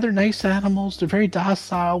actually rather nice animals. They're very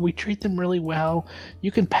docile. We treat them really well.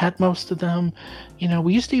 You can pet most of them.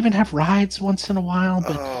 We used to even have rides once in a while,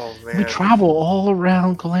 but we travel all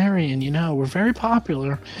around Galarian. We're very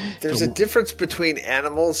popular. There's a difference between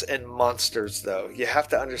animals and monsters, though. You have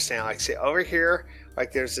to understand. Like, say, over here,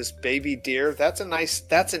 like there's this baby deer. That's an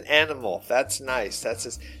animal. That's nice.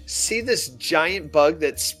 See this giant bug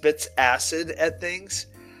that spits acid at things?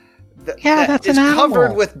 That's an animal.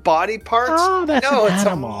 Covered with body parts. Oh, that's an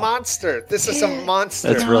animal. A monster. This is a monster.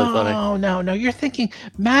 That's really funny. No. You're thinking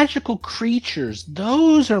magical creatures.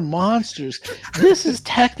 Those are monsters. This is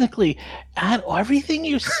technically everything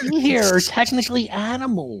you see here are technically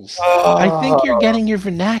animals. I think you're getting your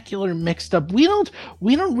vernacular mixed up. We don't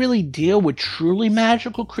really deal with truly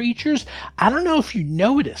magical creatures. I don't know if you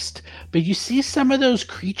noticed, but you see some of those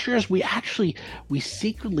creatures, we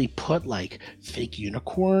secretly put like fake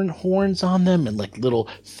unicorn horns on them and like little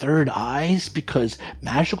third eyes, because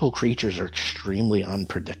magical creatures are extremely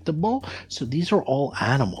unpredictable. So these are all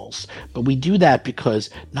animals, but we do that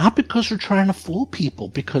not because we're trying to fool people,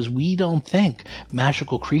 because we don't think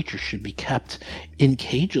magical creatures should be kept in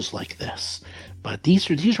cages like this. But these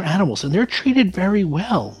are animals, and they're treated very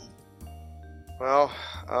well. Well,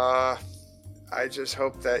 I just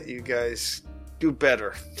hope that you guys do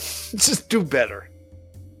better. Just do better.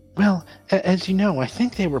 Well, as you know, I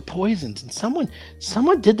think they were poisoned, and someone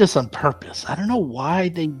did this on purpose. I don't know why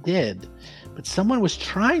they did, but someone was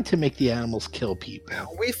trying to make the animals kill people.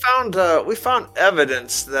 We found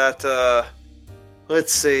evidence that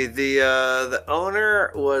let's see, the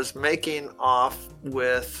owner was making off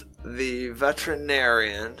with the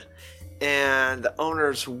veterinarian and the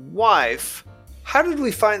owner's wife. How did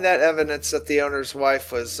we find that evidence that the owner's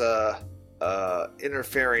wife was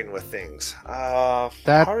interfering with things?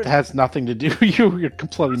 That has nothing to do. You're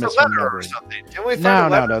completely misremembering. Didn't we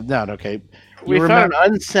find a letter? No. Okay. We found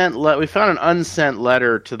an unsent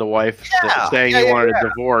letter to the wife saying he wanted a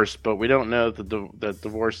divorce, but we don't know that the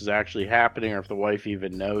divorce is actually happening or if the wife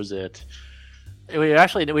even knows it. We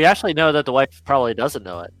actually know that the wife probably doesn't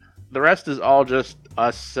know it. The rest is all just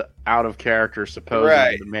us out of character, supposing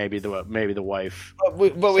Right. that maybe the wife. But we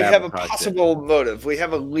have a sabotaged possible motive. We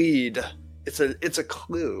have a lead. It's a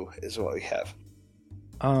clue, is what we have.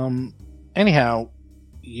 Anyhow,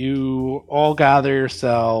 you all gather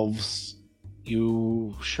yourselves.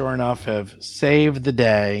 You, sure enough, have saved the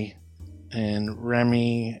day, and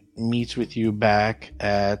Remy meets with you back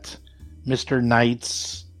at Mr.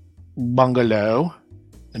 Knight's bungalow,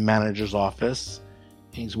 the manager's office.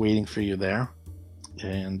 He's waiting for you there,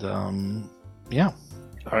 and yeah.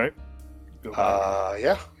 All right.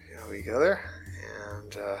 Yeah, we go there,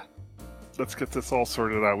 and Let's get this all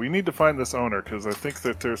sorted out. We need to find this owner, because I think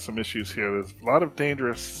that there's some issues here. There's a lot of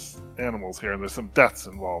dangerous animals here, and there's some deaths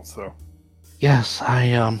involved, so... Yes,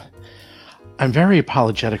 I'm very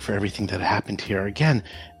apologetic for everything that happened here. Again,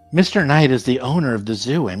 Mr. Knight is the owner of the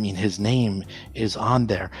zoo. I mean, his name is on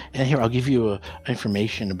there. And here, I'll give you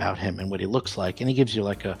information about him and what he looks like. And he gives you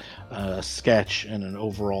like a sketch and an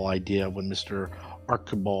overall idea of what Mr.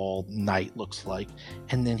 Archibald Knight looks like.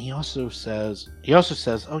 And then he also says,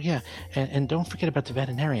 oh yeah, and don't forget about the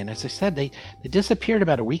veterinarian. As I said, they disappeared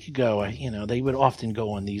about a week ago. They would often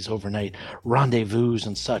go on these overnight rendezvous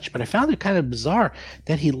and such. But I found it kind of bizarre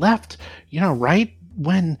that he left, right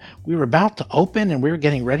when we were about to open and we were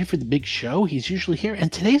getting ready for the big show. He's usually here, and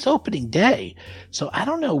today's opening day, so I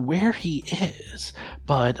don't know where he is,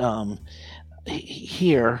 but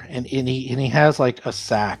here, and he has like a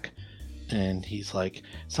sack, and he's like,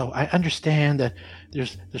 so I understand that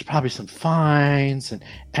there's probably some fines and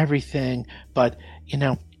everything, but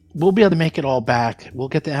we'll be able to make it all back. We'll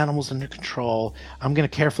get the animals under control. I'm going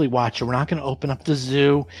to carefully watch it. We're not going to open up the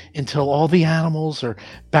zoo until all the animals are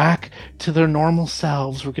back to their normal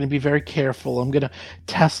selves. We're going to be very careful. I'm going to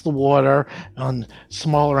test the water on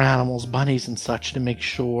smaller animals, bunnies and such, to make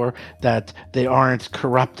sure that they aren't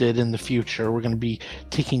corrupted in the future. We're going to be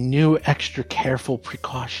taking new extra careful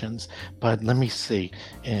precautions. But let me see.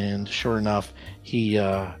 And sure enough, he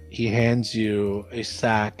hands you a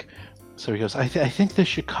sack. So he goes, I think this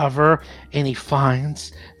should cover any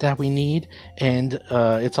fines that we need. And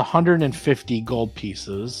it's 150 gold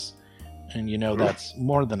pieces. And that's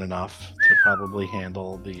more than enough to probably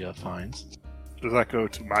handle the fines. Does that go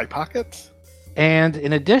to my pockets? And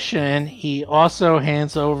in addition, he also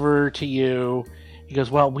hands over to you. He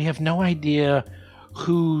goes, well, we have no idea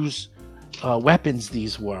whose weapons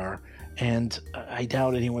these were. And I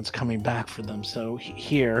doubt anyone's coming back for them. So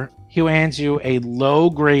here, he hands you a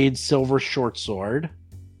low-grade silver short sword,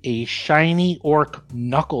 a shiny orc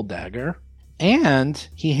knuckle dagger, and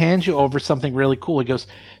he hands you over something really cool. He goes,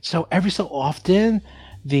 so every so often,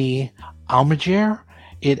 the almager,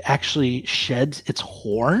 it actually sheds its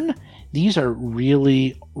horn. These are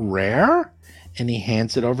really rare. And he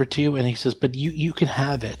hands it over to you, and he says, but you can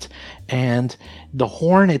have it. And the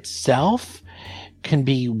horn itself can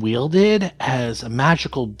be wielded as a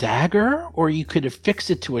magical dagger, or you could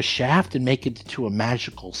affix it to a shaft and make it into a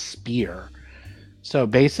magical spear. So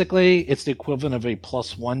basically, it's the equivalent of a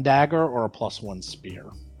 +1 dagger or a +1 spear.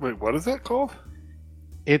 Wait, what is that called?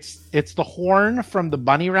 It's the horn from the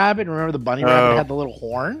bunny rabbit. Remember the bunny rabbit had the little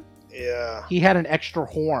horn? Yeah. He had an extra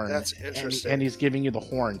horn. That's interesting. And he's giving you the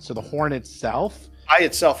horn. So the horn itself... By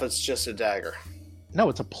itself, it's just a dagger. No,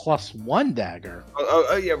 it's a +1 dagger.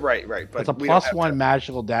 Oh, yeah, right. But it's a +1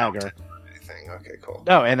 magical dagger. Anything. Okay, cool.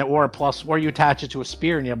 No, or you attach it to a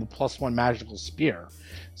spear and you have a +1 magical spear.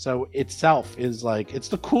 So itself is like, it's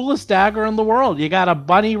the coolest dagger in the world. You got a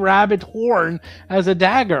bunny rabbit horn as a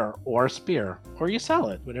dagger or a spear, or you sell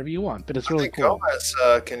it, whatever you want. But it's really cool.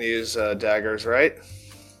 Gomez can use daggers, right?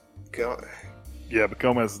 Yeah, but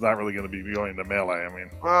Gomez is not really going to be going to melee. I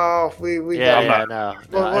mean, well, we no.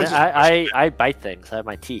 Well, I bite things. I have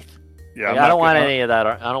my teeth. yeah, I don't want any of that.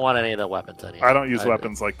 I don't want any of the weapons anymore. I don't use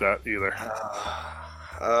weapons like that either.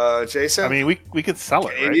 Jason. I mean, we could sell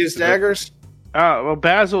it. Can right? you use daggers? Well,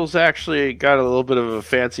 Basil's actually got a little bit of a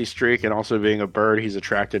fancy streak, and also being a bird, he's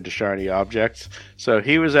attracted to shiny objects. So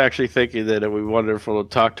he was actually thinking that it would be wonderful to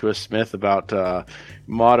talk to a smith about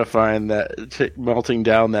modifying that, melting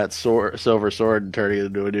down that silver sword and turning it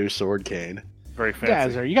into a new sword cane. Very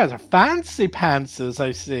fancy. You guys are fancy pantses,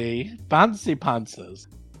 I see. Fancy pantses.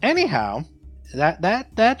 Anyhow,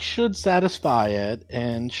 that should satisfy it.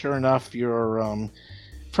 And sure enough, you're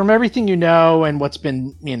from everything you know and what's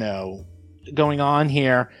been going on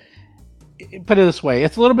here, put it this way,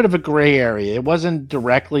 it's a little bit of a gray area. It wasn't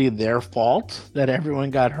directly their fault that everyone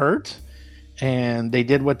got hurt, and they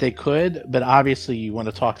did what they could, but obviously you want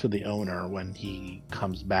to talk to the owner when he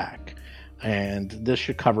comes back, and this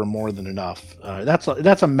should cover more than enough. That's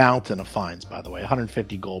a mountain of fines, by the way.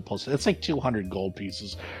 150 gold plus, it's like 200 gold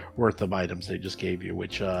pieces worth of items they just gave you,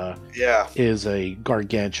 which is a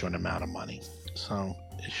gargantuan amount of money, so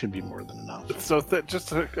it should be more than enough. So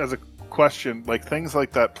just as a question, like things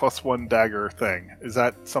like that +1 dagger thing, is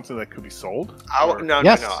that something that could be sold? No.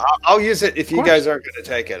 I'll use it if you guys aren't going to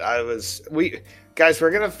take it.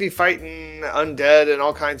 We're going to be fighting undead and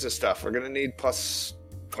all kinds of stuff. We're going to need plus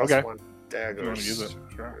okay. 1 daggers. You want to use it?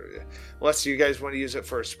 Sure. Unless you guys want to use it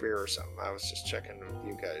for a spear or something. I was just checking with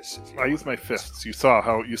you guys. I use my fists. You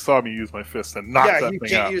saw me use my fists and knock that thing out. Yeah, you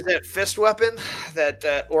can't use that fist weapon,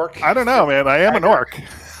 that orc. I don't know, man. I am an orc.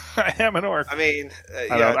 I am an orc. I mean,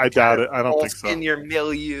 I doubt it. I don't think so. In your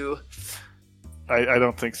milieu. I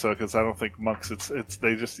don't think so, because I don't think monks. It's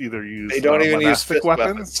they just either use they don't even use monastic fist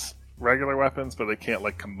weapons. regular weapons, but they can't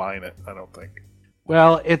like combine it. I don't think.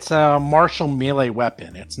 Well, it's a martial melee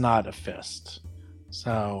weapon. It's not a fist.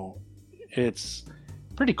 So it's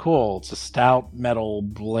pretty cool. It's a stout metal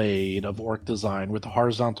blade of orc design with a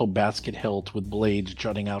horizontal basket hilt with blades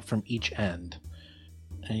jutting out from each end.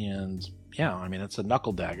 And yeah, I mean, it's a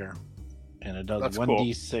knuckle dagger. And it does That's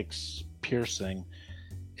 1d6 piercing.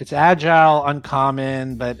 It's agile,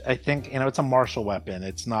 uncommon, but I think, it's a martial weapon.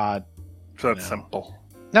 It's not... So that's simple.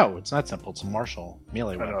 No, it's not simple. It's a martial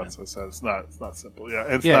melee I weapon. know it's not simple. Yeah,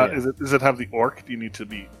 it's Yeah, not. yeah. Does it have the orc? Do you need to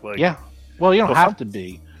be like? Yeah. Well, you don't Well, have to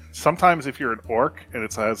be. Sometimes if you're an orc and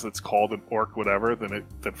it's called an orc whatever, then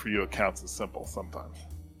for you it counts as simple. Sometimes.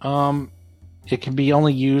 It can be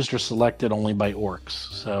only used or selected only by orcs.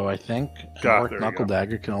 So I think an orc There you knuckle go.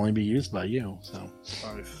 dagger can only be used by you. So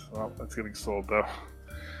Nice. Well, that's getting sold though.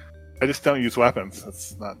 I just don't use weapons.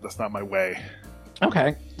 That's not my way.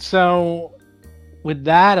 okay. So with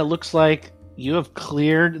that, it looks like you have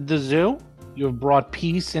cleared the zoo. You have brought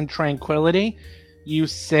peace and tranquility. You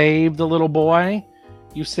saved the little boy.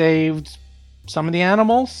 You saved some of the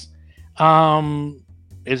animals.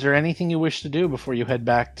 Is there anything you wish to do before you head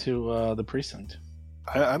back to the precinct?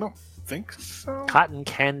 I don't think so. Cotton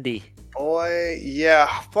candy. Boy,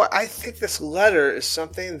 I think this letter is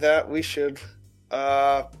something that we should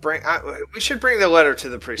bring. We should bring the letter to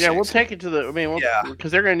the precinct. Yeah, we'll take it to the. I mean, Yeah.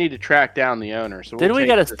 because they're going to need to track down the owner. So Didn't we'll we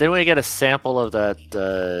take get it didn't we get a sample of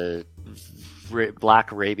the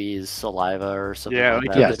black rabies saliva or something? Yeah, like we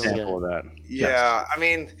that? took a Yes. Didn't we get- sample of that. Yeah, I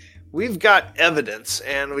mean, we've got evidence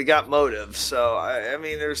and we got motive, so I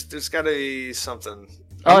mean, there's got to be something.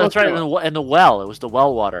 Oh, I'm that's right. looking In the well, it was the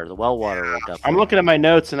well water. The well water worked up. I'm looking at my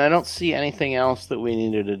notes and I don't see anything else that we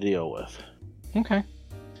needed to deal with. Okay.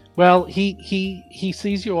 Well, he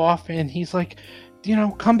sees you off and he's like,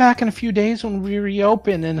 come back in a few days when we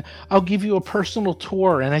reopen and I'll give you a personal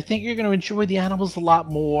tour. And I think you're going to enjoy the animals a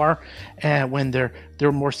lot more when they're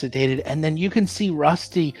more sedated. And then you can see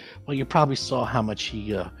Rusty. Well, you probably saw how much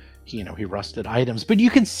he rusted items, but you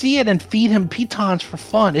can see it and feed him pitons for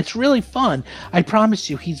fun. It's really fun. I promise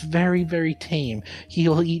you, he's very, very tame.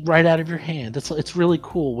 He'll eat right out of your hand. It's really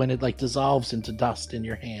cool when it like dissolves into dust in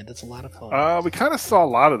your hand. It's a lot of fun. We kind of saw a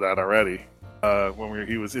lot of that already when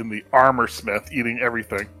he was in the armor smith eating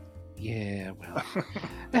everything. Yeah,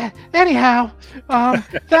 well. Anyhow,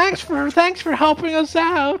 thanks for helping us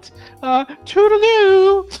out.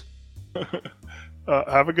 Toodaloo.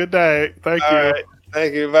 Have a good day. Thank All you. right.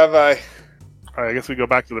 Thank you. Bye bye. All right, I guess we go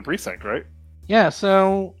back to the precinct, right? Yeah.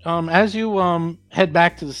 So, as you head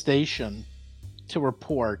back to the station to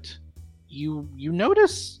report, you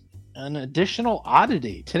notice an additional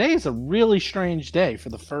oddity. Today is a really strange day for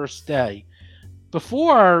the first day.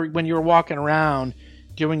 Before, when you were walking around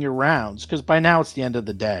doing your rounds, because by now it's the end of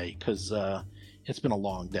the day, because it's been a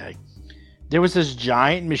long day. There was this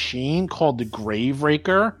giant machine called the Grave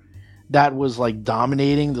Raker that was like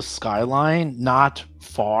dominating the skyline not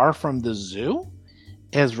far from the zoo.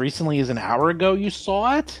 As recently as an hour ago, you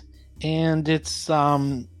saw it, and it's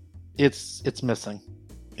missing.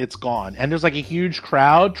 It's gone, and there's like a huge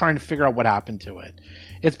crowd trying to figure out what happened to it.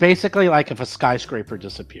 It's basically like if a skyscraper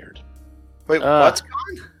disappeared. Wait, what's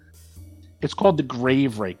gone? It's called the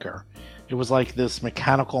Grave Raker. It was like this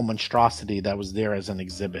mechanical monstrosity that was there as an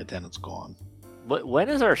exhibit, and it's gone. When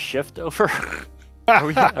is our shift over? Are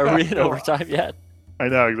we in overtime yet? I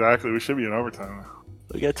know exactly. We should be in overtime.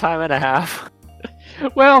 We get time and a half.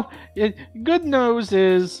 Well, good news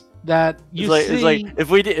is that you It's like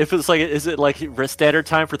see. is it like standard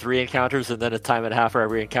time for 3 encounters and then a time and a half for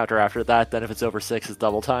every encounter after that? Then if it's over 6, it's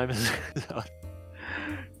double time.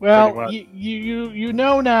 Well, Pretty you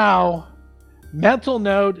know now. Mental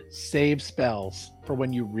note: save spells for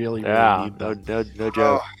when you really yeah, need no them. joke.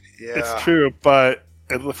 Oh, yeah. It's true, but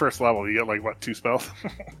at the first level, you get like what, 2 spells?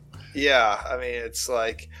 Yeah, I mean, it's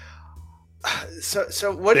like.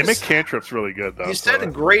 So what They is? make cantrips really good though. You so said a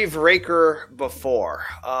Grave Raker before.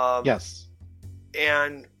 Yes.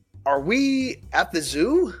 And are we at the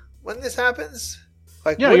zoo when this happens?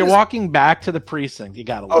 Like, Yeah, what you're is- walking back to the precinct. You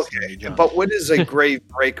gotta listen to me, Okay, John. but what is a Grave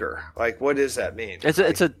Raker? Like, what does that mean? It's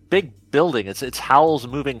a big building. It's Howl's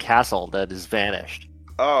moving castle that has vanished.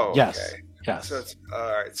 Oh, Yes. okay. Yes. So it's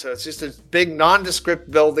all right. So it's just a big nondescript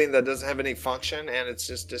building that doesn't have any function, and it's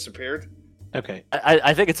just disappeared. Okay.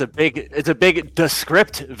 I think it's a big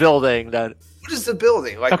descript building that. What is the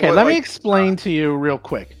building? Like, Okay. what, Let me like, explain to you real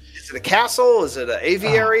quick. Is it a castle? Is it an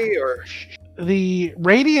aviary? Or The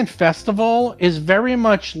Radiant Festival is very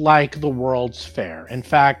much like the World's Fair. In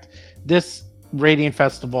fact, this Radiant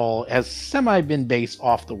Festival has been based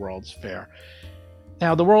off the World's Fair.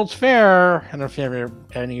 Now, the World's Fair, I don't know if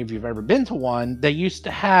any of you have ever been to one, they used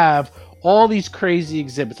to have all these crazy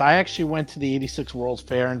exhibits. I actually went to the 86 World's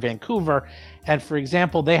Fair in Vancouver, and for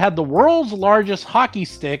example, they had the world's largest hockey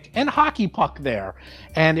stick and hockey puck there.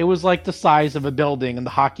 And it was like the size of a building, and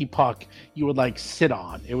the hockey puck you would like sit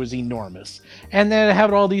on. It was enormous. And then it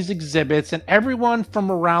had all these exhibits, and everyone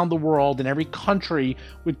from around the world in every country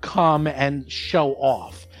would come and show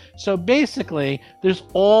off. So basically, there's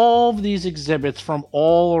all of these exhibits from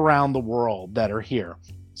all around the world that are here.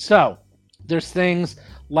 So there's things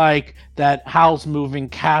like that Howl's Moving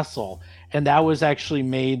Castle, and that was actually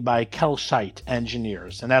made by Kelshite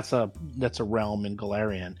engineers, and that's a realm in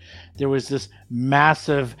Galarian. There was this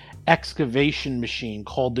massive excavation machine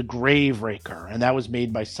called the Grave Raker, and that was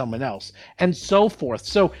made by someone else, and so forth.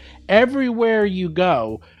 So everywhere you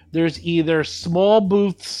go, there's either small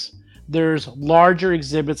booths, there's larger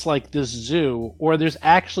exhibits like this zoo, or there's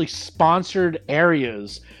actually sponsored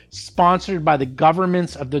areas sponsored by the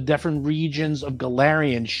governments of the different regions of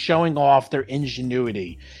Galarian showing off their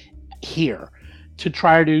ingenuity here to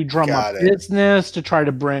try to drum up business, to try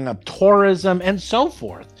to bring up tourism, and so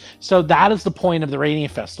forth. So that is the point of the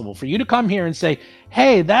Radiant Festival, for you to come here and say,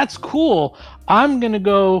 hey, that's cool. I'm going to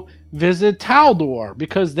go visit Taldor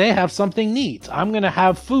because they have something neat. I'm going to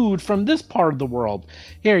have food from this part of the world.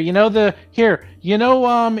 In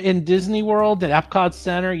Disney World at Epcot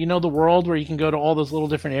Center, the world where you can go to all those little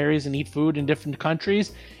different areas and eat food in different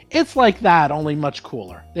countries. It's like that, only much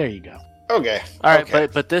cooler. There you go. Okay. All right,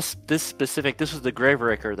 but this was the Grave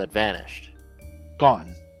Raker that vanished.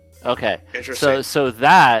 Gone. Okay. Interesting. So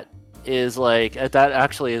that is like, that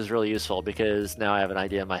actually is really useful, because now I have an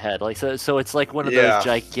idea in my head. Like, so it's like one of those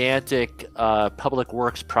gigantic public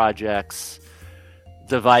works projects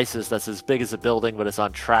devices that's as big as a building, but it's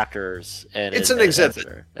on tractors, and it's an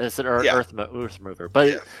exhibit. It's an earth mover.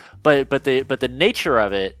 But the nature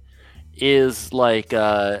of it is like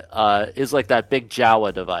that big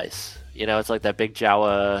Jawa device. It's like that big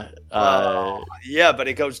Jawa. But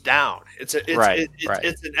it goes down.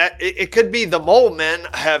 It could be the mole men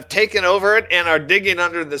have taken over it and are digging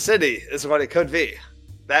under the city. Is what it could be.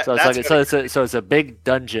 It's a big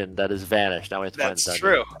dungeon that has vanished. Now we have to find the dungeon. That's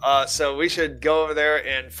true. So we should go over there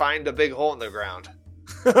and find a big hole in the ground,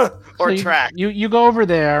 or track. You go over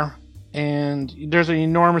there, and there's an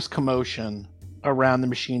enormous commotion around the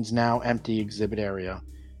machine's now empty exhibit area.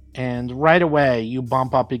 And right away, you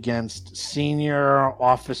bump up against senior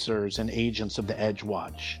officers and agents of the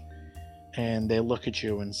Edgewatch. And they look at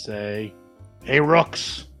you and say, hey,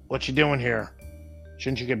 Rooks, what you doing here?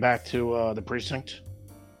 Shouldn't you get back to the precinct?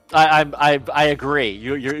 I agree.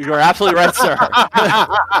 You're absolutely right, sir.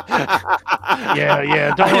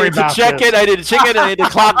 Yeah. Don't worry about this. I need to check in. I need to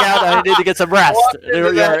clock out. I need to get some rest.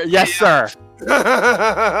 Yes, sir.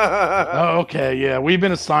 Oh, okay, yeah. We've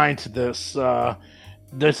been assigned to this.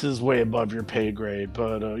 This is way above your pay grade,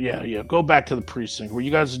 but go back to the precinct where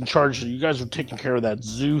you guys in charge. You guys are taking care of that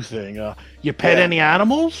zoo thing. You pet any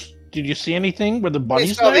animals? Did you see anything where the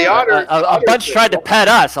bunnies? A bunch tried to pet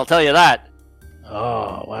us. I'll tell you that.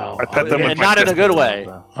 Oh wow! I pet them, and not in a good way.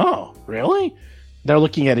 Oh, really? They're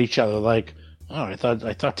looking at each other like, oh, I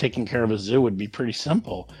thought taking care of a zoo would be pretty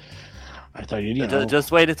simple. I thought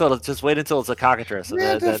just wait until it's a cockatrice,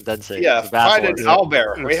 and then see. Yeah, find an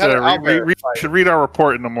owlbear. We had an owlbear. We should read our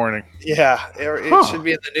report in the morning. Yeah, it should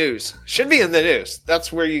be in the news. Should be in the news.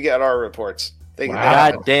 That's where you get our reports.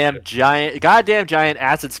 Goddamn giant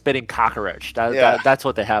acid spitting cockroach. That's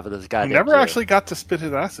what they have with this guy. He never actually got to spit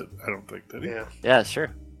his acid. I don't think, did he? Yeah, sure.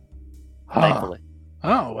 Thankfully.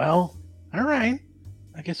 Oh well, all right.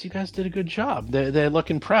 I guess you guys did a good job. They look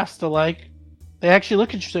impressed. They actually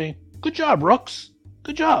look at you and say, good job, Rooks.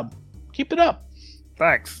 Good job. Keep it up.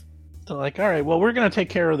 Thanks. They're like, all right, well, we're going to take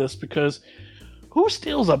care of this, because who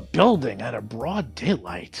steals a building at a broad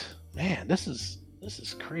daylight? Man, this is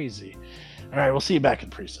crazy. All right, we'll see you back in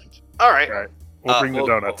precinct. All right. We'll bring the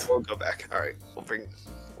donuts. We'll go back. All right.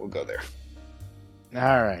 We'll go there.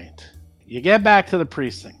 All right. You get back to the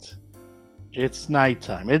precinct. It's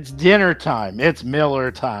nighttime. It's dinner time. It's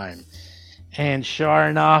Miller time. And sure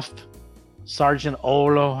enough, Sergeant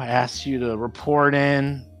Olo asks you to report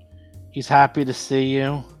in. He's happy to see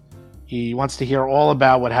you. He wants to hear all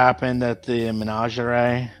about what happened at the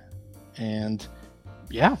menagerie. And,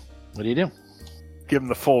 what do you do? Give him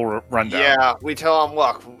the full rundown. Yeah, we tell him,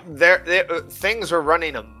 look, things are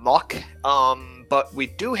running amok, but we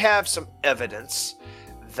do have some evidence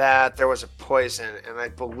that there was a poison, and I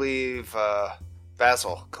believe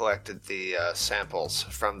Basil collected the samples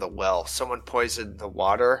from the well. Someone poisoned the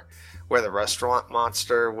water where the restaurant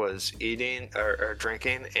monster was eating or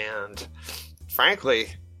drinking, and frankly,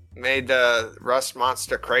 made the rust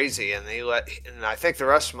monster crazy, and I think the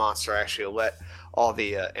rust monster actually let all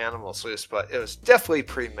the animals loose, but it was definitely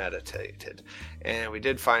premeditated. And we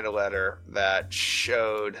did find a letter that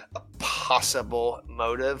showed a possible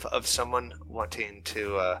motive of someone wanting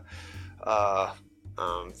to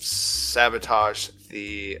sabotage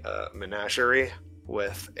the menagerie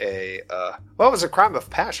with it was a crime of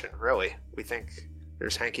passion, really. We think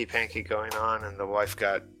there's hanky-panky going on, and the wife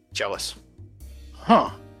got jealous.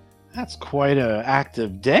 Huh. That's quite an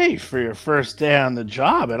active day for your first day on the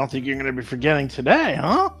job. I don't think you're going to be forgetting today,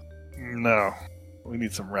 huh? No. We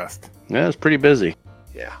need some rest. Yeah, it's pretty busy.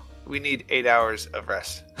 Yeah, we need 8 hours of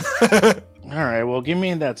rest. All right, well, give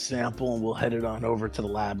me that sample, and we'll head it on over to the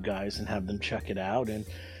lab guys and have them check it out and,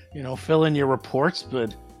 fill in your reports.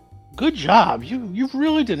 But good job. You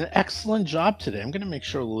really did an excellent job today. I'm going to make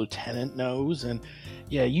sure the lieutenant knows. And,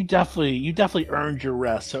 yeah, you definitely earned your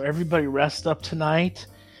rest. So everybody rest up tonight.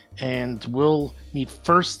 And we'll meet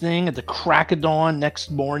first thing at the crack of dawn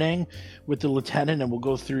next morning with the lieutenant, and we'll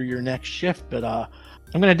go through your next shift. But I'm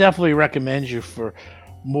going to definitely recommend you for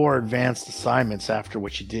more advanced assignments after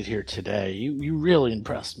what you did here today. You really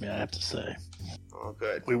impressed me, I have to say. Oh,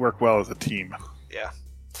 good. We work well as a team. Yeah.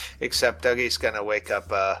 Except Dougie's going to wake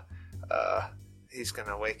up he's going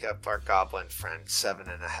to wake up our goblin friend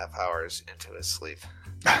 7.5 hours into his sleep.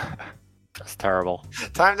 That's terrible.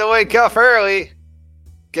 Time to wake up early.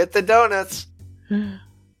 Get the donuts.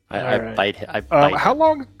 I Right. bite him. How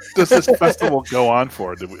long does this festival go on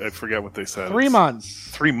for? I forget what they said. 3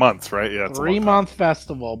 months. 3 months, right? Yeah, it's a long time. 3-month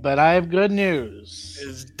festival. But I have good news.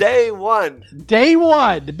 It's day one. Day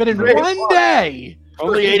one, but in Day one one. day.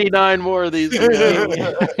 Only 89 more of these.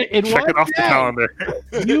 In Check one it off the day, calendar.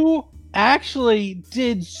 you actually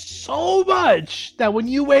did so much that when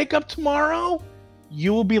you wake up tomorrow,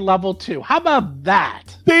 you will be level 2. How about that?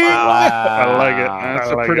 Wow. I like it. That's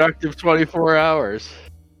I a like productive 24 hours.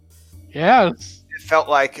 Yes. It felt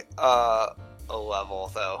like a level,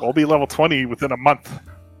 though. We'll be level 20 within a month.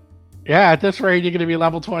 Yeah, at this rate, you're going to be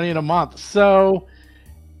level 20 in a month. So,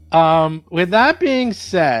 with that being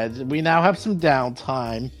said, we now have some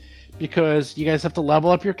downtime because you guys have to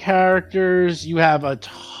level up your characters. You have a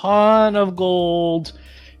ton of gold.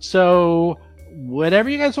 So, whatever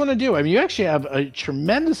you guys want to do, I mean, you actually have a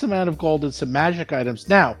tremendous amount of gold and some magic items.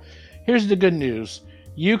 Now, here's the good news.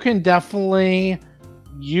 You can definitely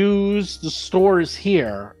use the stores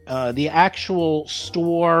here. The actual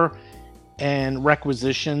store and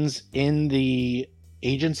requisitions in the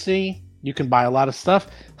agency, you can buy a lot of stuff,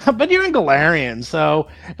 but you're in Galarian, so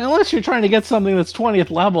unless you're trying to get something that's 20th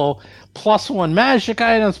level, +1 magic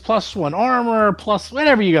items, +1 armor, plus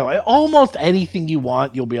whatever you go, almost anything you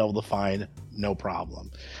want, you'll be able to find, no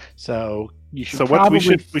problem. So you should probably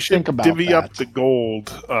we should think about divvy that. up the gold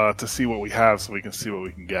to see what we have, so we can see what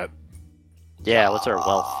we can get. Yeah, what's our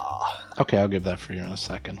wealth? Okay, I'll give that for you in a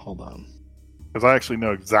second. Hold on. Because I actually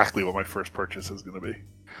know exactly what my first purchase is going to be.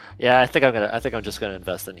 Yeah, I think I'm just gonna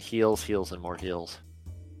invest in heals, and more heals.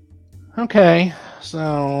 Okay,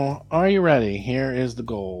 so are you ready? Here is the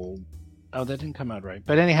gold. Oh, that didn't come out right.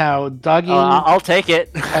 But anyhow, Dougie I'll take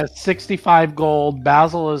it. has 65 gold,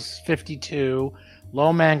 Basil is 52,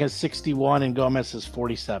 Lomang has 61, and Gomez has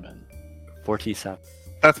 47. 47.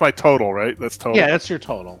 That's my total, right? That's total. Yeah, that's your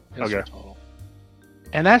total. That's your Okay. total.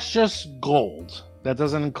 And that's just gold. That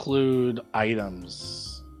doesn't include items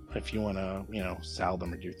if you want to, sell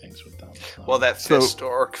them or do things with them. So. Well, that So, fist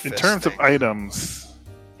orc In fist terms thing. of items,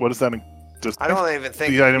 what does that? Just I don't even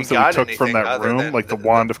think the items we that we got took from anything that other room, than like the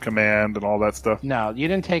wand of command and all that stuff. No, you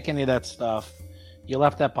didn't take any of that stuff. You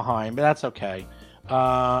left that behind, but that's okay.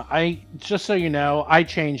 I just so you know, I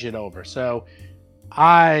change it over. So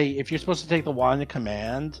if you're supposed to take the wand of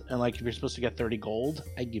command, and like if you're supposed to get 30 gold,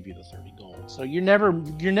 I give you the 30 gold. So you're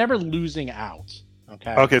never losing out.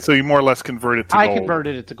 Okay. Okay, so you more or less converted to I gold.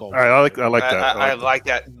 converted it to gold. All right, I like that. I like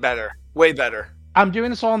that better. Way better. I'm doing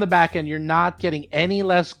this all on the back end. You're not getting any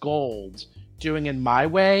less gold doing it my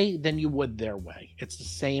way than you would their way. It's the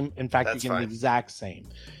same. In fact, That's you're getting fine. the exact same.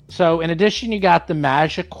 So in addition, you got the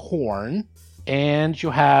magic horn, and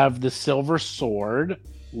you have the silver sword,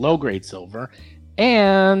 low grade silver,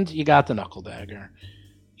 and you got the knuckle dagger.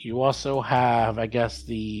 You also have, I guess,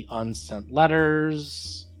 the unsent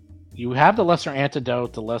letters. You have the lesser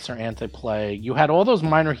antidote, the lesser anti-plague. You had all those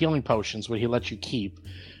minor healing potions, what he let you keep.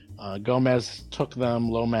 Gomez took them,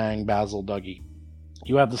 Lomang, Basil, Dougie.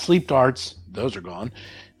 You have the sleep darts, those are gone.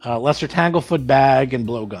 Lesser Tanglefoot bag and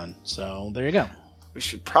blowgun. So there you go. We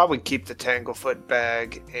should probably keep the Tanglefoot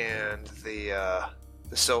bag and the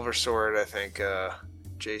silver sword. I think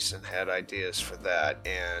Jason had ideas for that,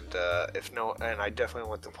 and if no, and I definitely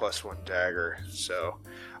want the +1 dagger. So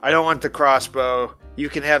I don't want the crossbow. You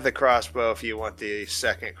can have the crossbow if you want the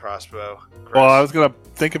second crossbow. Chris. Well, I was gonna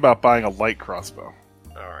think about buying a light crossbow.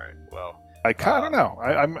 All right. Well, I don't know.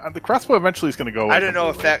 I'm the crossbow eventually is gonna go away. I don't know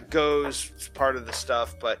if completely. that goes as part of the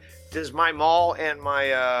stuff, but does my maul and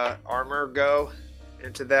my armor go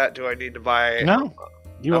into that? Do I need to buy? No,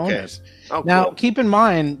 you own Okay. it. Oh, Now, cool. keep in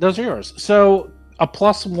mind, those are yours. So a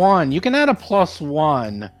 +1, you can add a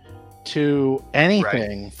 +1 to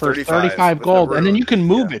anything for 35 35 with the gold, and then rune. you can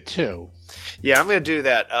move Yeah. it too. Yeah, I'm gonna do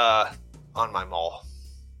that on my maul.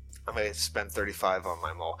 I'm gonna spend 35 on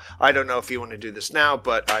my maul. I don't know if you want to do this now,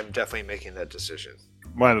 but I'm definitely making that decision.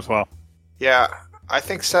 Might as well. Yeah, I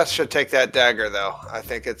think Seth should take that dagger, though. I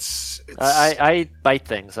think it's I bite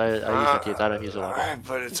things. I use my teeth. I don't use a weapon. Alright,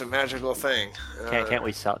 but it's a magical thing. Can't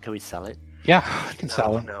we sell? Can we sell it? Yeah, you can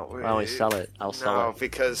sell it. No, Why don't we sell it? I'll sell No, it.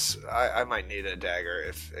 because I might need a dagger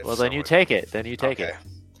if Well, then you someone- take it. Then you take it.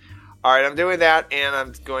 All right, I'm doing that, and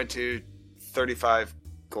I'm going to 35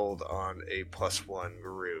 gold on a +1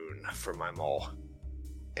 rune for my maul,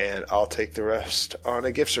 and I'll take the rest on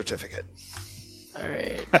a gift certificate. All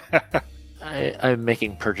right. I'm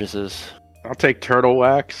making purchases. I'll take turtle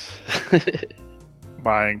wax.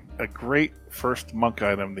 Buying a great first monk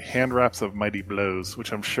item, the hand wraps of mighty blows,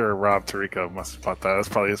 which I'm sure Rob Tarico must have bought that. That's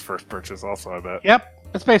probably his first purchase, also. I bet. Yep,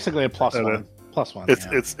 it's basically a +1. then +1.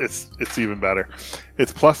 It's yeah. it's even better.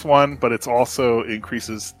 It's +1, but it's also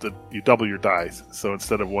increases you double your dice. So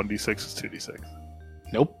instead of 1d6, it's 2d6.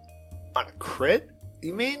 Nope. On a crit,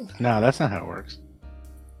 you mean? No, that's not how it works.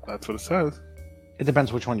 That's what it says. It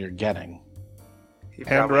depends which one you're getting. You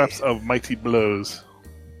Hand probably- wraps of mighty blows.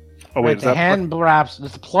 Oh Right, wait, is the that hand wraps.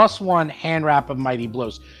 It's the +1 hand wrap of mighty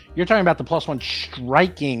blows. You're talking about the +1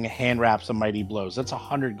 striking hand wraps of mighty blows. That's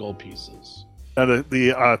 100 gold pieces.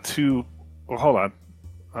 the two? Well, hold on.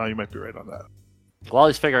 You might be right on that. While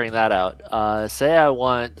he's figuring that out, say I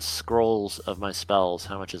want scrolls of my spells.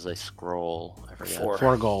 How much is a scroll? I forget. 4.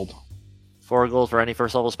 4 gold. 4 gold for any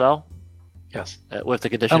first level spell. Yes, With the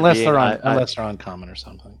condition unless being, unless they're uncommon or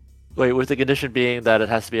something. wait, with the condition being that it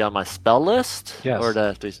has to be on my spell list, Yes. or it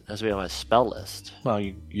has to be on my spell list. Well,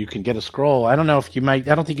 you can get a scroll. I don't know if you might.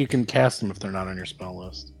 I don't think you can cast them if they're not on your spell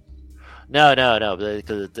list. No,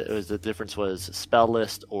 because the difference was spell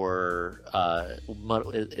list or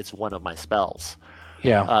it's one of my spells.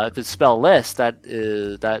 Yeah. If it's spell list,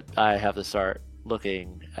 that I have to start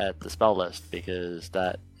looking at the spell list because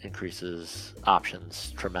that increases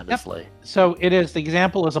options tremendously. So it is. The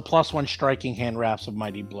example is a +1 striking hand wraps of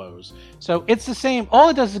mighty blows. So it's the same. All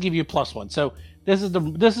it does is give you +1. So this is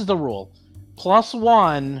the rule.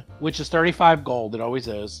 +1, which is 35 gold. It always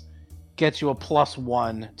is. Gets you a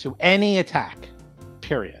 +1 to any attack.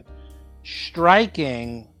 Period.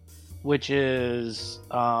 Striking, which is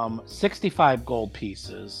 65 gold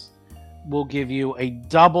pieces, will give you a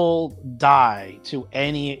double die to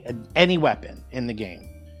any weapon in the game,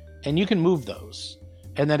 and you can move those.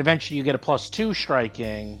 And then eventually you get a +2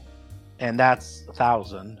 striking, and that's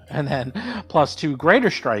 1,000, and then +2 greater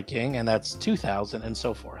striking, and that's 2,000, and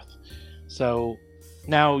so forth. So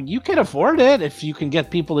now you can afford it if you can get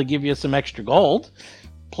people to give you some extra gold.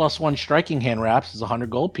 +1 striking hand wraps is 100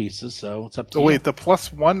 gold pieces, so it's up to Oh you. wait, the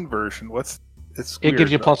 +1 version. It's It weird,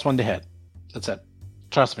 gives you though. +1 to hit. That's it.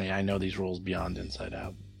 Trust me, I know these rules beyond inside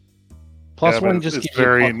out. Yeah, +1 but just it's gives you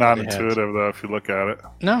very +1 to hit. non-intuitive though if you look at it.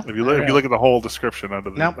 No, If you look at the whole description under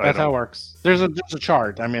the no, that's how it item. works. There's a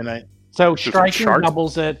chart. I mean, so Just a striking chart?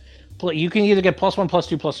 doubles it. You can either get +1,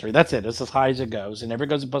 +2, +3. That's it. It's as high as it goes. It never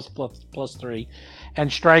goes to +3.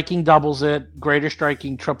 And striking doubles it. Greater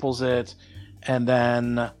striking triples it, and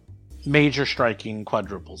then major striking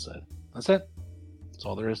quadruples it. That's it. That's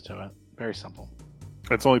all there is to it. Very simple.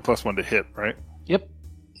 It's only +1 to hit, right? Yep,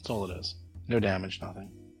 that's all it is. No damage, nothing.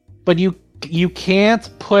 But you can't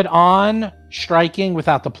put on striking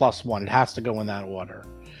without the +1. It has to go in that order.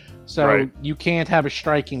 So Right. you can't have a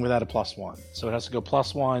striking without a +1. So it has to go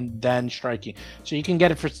 +1, then striking. So you can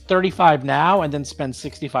get it for 35 now, and then spend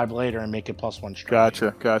 65 later and make it +1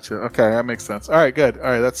 striking. Gotcha. Okay, that makes sense. All right, good. All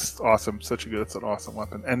right, that's awesome. That's an awesome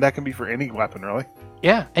weapon, and that can be for any weapon, really.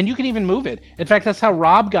 Yeah, and you can even move it. In fact, that's how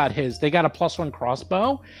Rob got his. They got a +1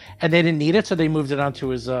 crossbow, and they didn't need it, so they moved it onto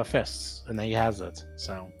his fists, and then he has it.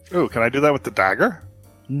 So Ooh, can I do that with the dagger?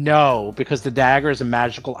 no, because the dagger is a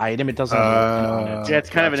magical item. It doesn't have anything on it. Yeah, it's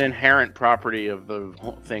kind of an Gotcha. inherent property of the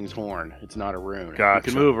thing's horn. It's not a rune. Gotcha.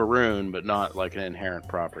 You can move a rune, but not like an inherent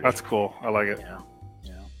property. That's cool. I like it. Yeah.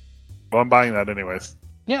 Well, I'm buying that anyways.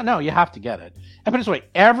 Yeah, no, you have to get it. And put it this way,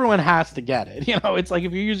 everyone has to get it. You know, it's like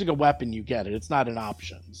if you're using a weapon, you get it. It's not an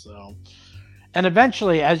option. So, And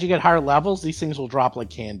eventually, as you get higher levels, these things will drop like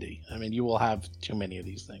candy. I mean, you will have too many of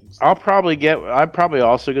these things. I'm probably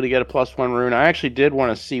also going to get a +1 rune. I actually did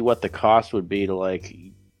want to see what the cost would be to like.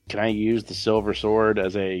 Can I use the silver sword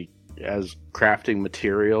as crafting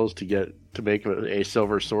materials to make a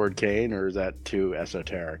silver sword cane, or is that too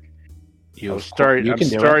esoteric? I'm starting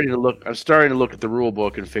to look at the rule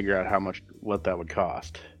book and figure out what that would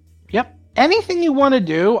cost. Yep. Anything you want to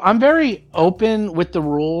do, I'm very open with the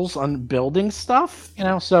rules on building stuff.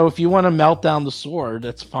 So if you want to melt down the sword,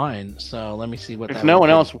 that's fine. So let me see what. If no one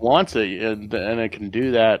else wants it, and it can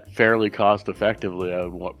do that fairly cost effectively, I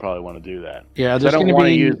would probably want to do that. Yeah, I don't want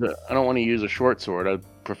to use a short sword.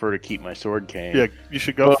 I'd prefer to keep my sword cane. Yeah, you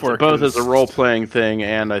should go for it. Both as a role playing thing,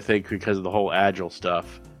 and I think because of the whole agile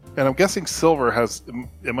stuff. And I'm guessing silver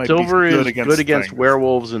might silver be good against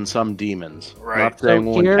werewolves and some demons. Right. Not saying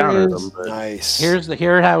we'll encounter them. But... Nice. Here's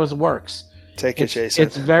how it works. Take it, Jason.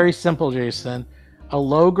 It's very simple, Jason. A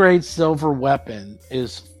low-grade silver weapon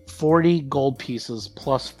is 40 gold pieces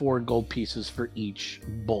plus 4 gold pieces for each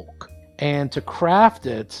bulk. And to craft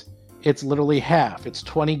it, it's literally half. It's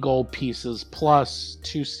 20 gold pieces plus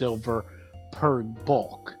 2 silver per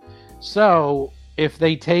bulk. So if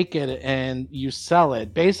they take it and you sell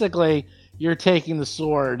it, basically you're taking the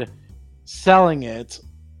sword, selling it,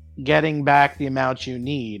 getting back the amount you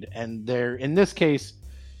need, and in this case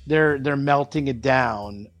they're melting it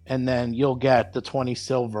down, and then you'll get the 20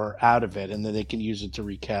 silver out of it, and then they can use it to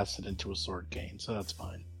recast it into a sword cane. So that's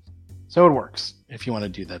fine. So it works. If you want to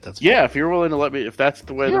do that, that's fine. Yeah, if you're willing to let me, if that's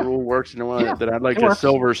the way the rule works, then I'd like a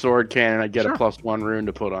silver sword cane, and I'd get a +1 rune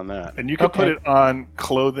to put on that. And you can put it on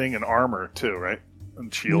clothing and armor too, right?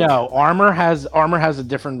 And shield. No, armor has a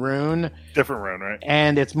different rune. Different rune, right?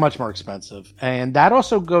 And it's much more expensive. And that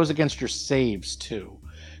also goes against your saves too.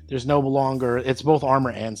 There's no longer. It's both armor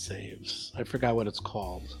and saves. I forgot what it's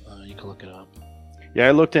called. You can look it up. Yeah,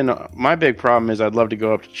 I looked in. My big problem is I'd love to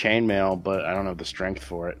go up to chainmail, but I don't have the strength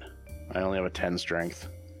for it. I only have a 10 strength.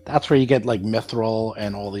 That's where you get like mithril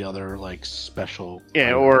and all the other like special. Yeah,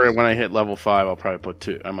 items. or when I hit level 5, I'll probably put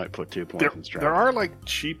 2. I might put 2 points in strength. There are like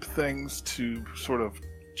cheap things to sort of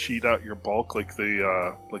cheat out your bulk, like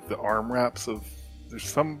the arm wraps of. There's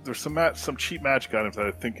some cheap magic items that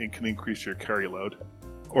I think can increase your carry load.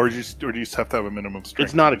 Or do you just have to have a minimum strength?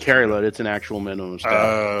 It's not a carry load. It's an actual minimum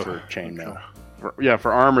stat for chainmail. Okay.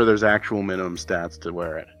 For armor, there's actual minimum stats to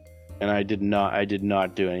wear it. And I did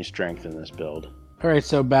not do any strength in this build. All right,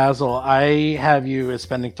 so Basil, I have you as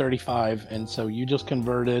spending 35, and so you just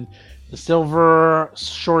converted the silver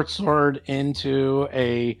short sword into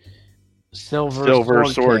a silver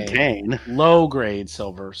sword cane. Low grade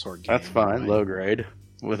silver sword cane. That's fine, right? Low grade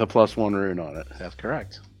with a +1 rune on it. That's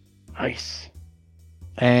correct. Nice.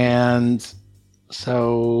 And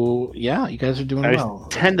so, yeah, you guys are doing well.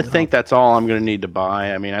 I tend to think that's all I'm going to need to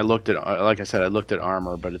buy. I mean, I looked at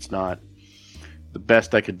armor, but it's not the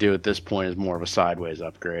best I could do at this point. Is more of a sideways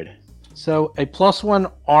upgrade. So a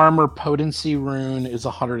 +1 armor potency rune is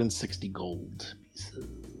 160 gold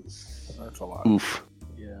pieces. That's a lot. Oof.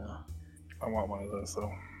 Yeah. I want one of those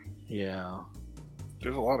though. Yeah.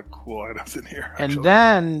 There's a lot of cool items in here. Actually. And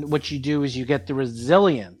then what you do is you get the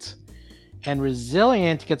resilient. And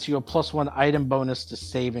resilient gets you a +1 item bonus to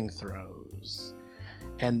saving throws.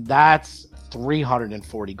 And that's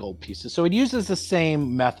 340 gold pieces. So it uses the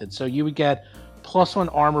same method. So you would get +1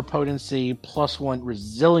 armor potency, +1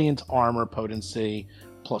 resilient armor potency,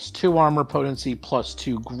 +2 armor potency,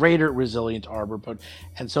 +2 greater resilient armor potency,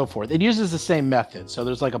 and so forth. It uses the same method. So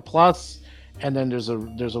there's like a plus, and then there's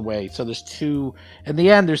a way. So there's 2. In the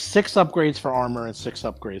end, there's 6 upgrades for armor and 6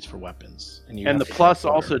 upgrades for weapons. And the plus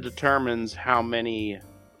also determines how many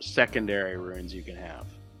secondary runes you can have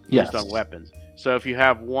based on weapons. So if you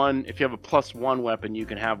have a +1 weapon, you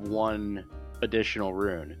can have 1 additional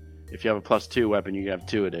rune. If you have a +2 weapon, you can have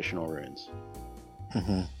 2 additional runes.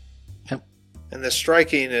 Mm-hmm. Yep. And the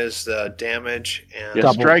striking is the damage,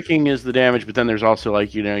 and striking is the damage, but then there's also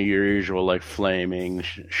your usual flaming,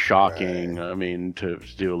 shocking. Right. I mean, to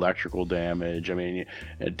do electrical damage. I mean,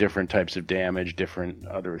 different types of damage, different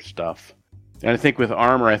other stuff. And I think with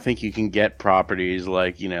armor, you can get properties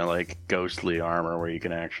like ghostly armor, where you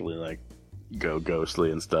can actually go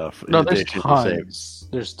ghostly and stuff. No, there's tons.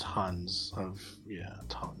 There's tons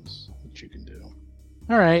that you can do.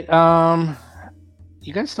 All right.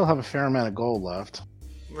 You guys still have a fair amount of gold left.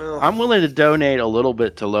 Well, I'm willing to donate a little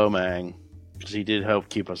bit to Lomang because he did help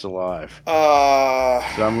keep us alive. So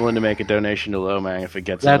I'm willing to make a donation to Lomang if it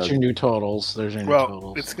gets. That's your new totals. There's your new totals.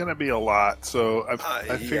 Well, it's going to be a lot. So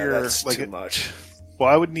I figure that's too much. Well,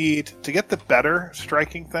 I would need to get the better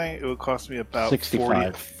striking thing. It would cost me about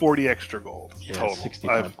 65. 40 extra gold Yeah, total.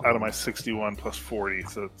 65 Out of my 61 plus 40,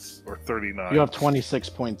 so it's or 39. You have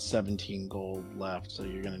 26.17 gold left, so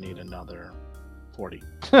you're going to need another 40.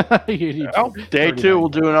 You need Day 39. 2, we'll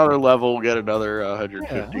do another level. We'll get another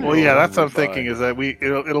 150. Yeah. Well, yeah, that's what I'm Fine. thinking. Is that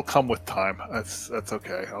it'll come with time. That's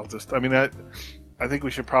okay. I think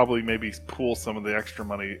we should probably maybe pool some of the extra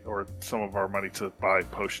money or some of our money to buy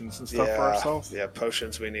potions and stuff for ourselves. Yeah,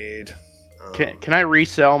 potions we need. Can I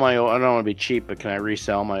resell my old? I don't want to be cheap, but can I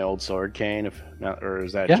resell my old sword cane? If not, or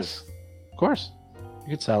is that Yes, just? of course. You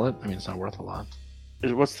could sell it. I mean, it's not worth a lot.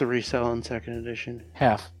 What's the resell in second edition?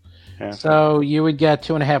 Half. Yeah. So you would get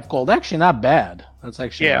 2.5 gold. Actually, not bad. That's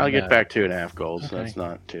actually Yeah, not I'll get bad. back 2.5 gold, so Okay. that's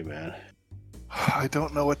not too bad. I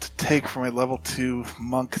don't know what to take for my level 2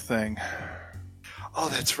 monk thing. Oh,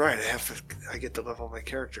 that's right. I get to level my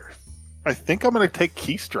character. I think I'm going to take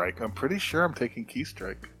Key Strike. I'm pretty sure I'm taking Key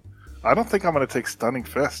Strike. I don't think I'm going to take Stunning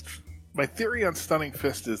Fist. My theory on Stunning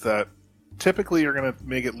Fist is that typically you're going to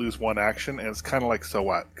make it lose one action, and it's kind of like, so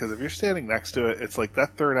what? Because if you're standing next to it, it's like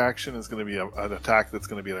that third action is going to be an attack that's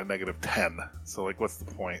going to be at a negative 10. So, like, what's the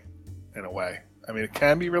point, in a way? I mean, it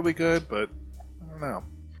can be really good, but I don't know.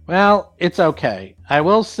 Well, it's okay. I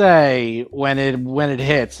will say when it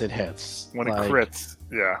hits, it hits. When Like, it crits,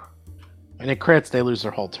 yeah. When it crits, they lose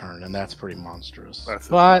their whole turn, and that's pretty monstrous. That's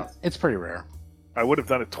it. But it's pretty rare. I would have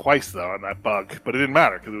done it twice, though, on that bug, but it didn't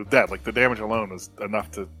matter because it was dead. Like, the damage alone was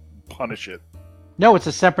enough to punish it. No, it's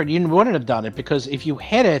a separate. You wouldn't have done it because if you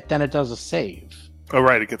hit it, then it does a save. Oh,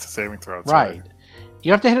 right, it gets a saving throw. That's Right.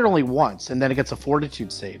 You have to hit it only once, and then it gets a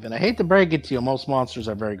fortitude save. And I hate to break it to you, most monsters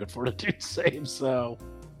are very good fortitude saves. So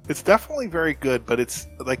It's definitely very good, but it's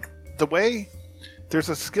like the way there's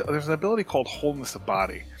an ability called Wholeness of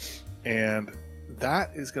Body, and that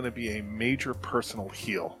is going to be a major personal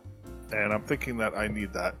heal. And I'm thinking that I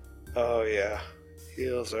need that. Oh, yeah.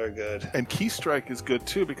 Heals are good. And Key Strike is good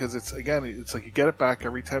too because it's like you get it back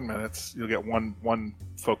every 10 minutes. You'll get one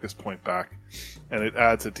focus point back, and it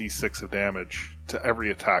adds a d6 of damage to every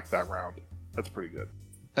attack that round. That's pretty good.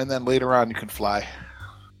 And then later on, you can fly.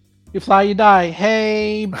 you fly, you die.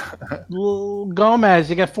 Hey, Gomez,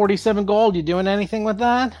 you got 47 gold. You doing anything with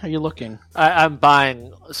that? Are you looking? I'm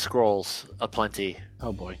buying scrolls aplenty.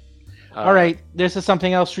 Oh boy. All right, this is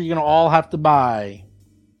something else you're gonna all have to buy.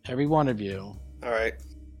 Every one of you. All right.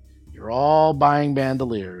 You're all buying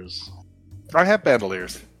bandoliers. I have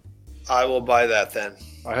bandoliers. I will buy that then.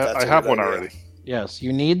 I That's a have good one idea. already. Yes,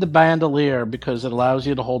 you need the bandolier because it allows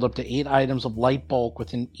you to hold up to 8 items of light bulk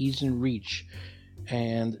within easy reach.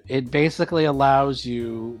 And it basically allows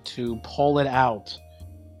you to pull it out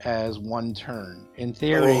as one turn. In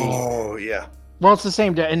theory, Oh, yeah. well, it's the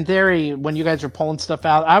same. In theory, when you guys are pulling stuff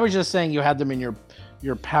out, I was just saying you had them in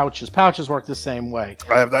your pouches. Pouches work the same way.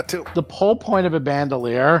 I have that too. The whole point of a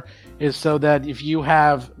bandolier is so that if you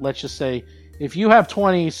have, let's just say, if you have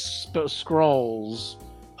 20 scrolls,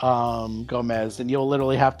 Gomez, then you'll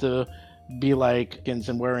literally have to be like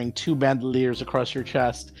and wearing 2 bandoliers across your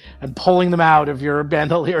chest and pulling them out of your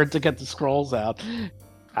bandolier to get the scrolls out.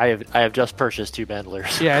 I have just purchased 2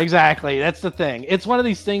 bandoliers. Yeah, exactly. That's the thing. It's one of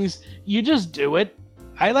these things, you just do it.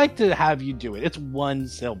 I like to have you do it. It's 1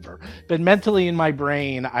 silver. But mentally in my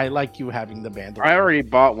brain, I like you having the bandolier. I already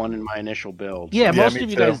bought one in my initial build. Yeah, most me of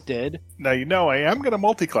you too. guys did. Now, I am going to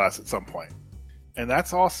multi-class at some point. And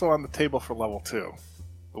that's also on the table for level 2.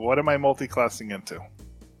 But what am I multi-classing into?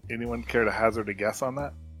 Anyone care to hazard a guess on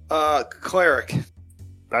that? Cleric.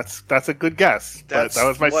 That's a good guess. But that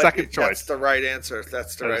was my second That's choice. the right answer.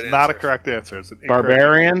 That's the That right is answer. not a correct answer. It's an incorrect-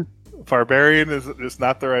 Barbarian? Barbarian is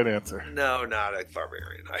not the right answer. No, not a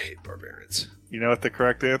barbarian. I hate barbarians. You know what the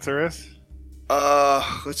correct answer is?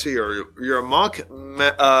 Let's see. You're a monk.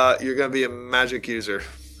 You're going to be a magic user.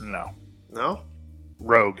 No. No?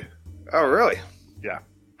 Rogue. Oh, really? Yeah.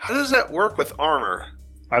 How does that work with armor?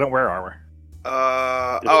 I don't wear armor.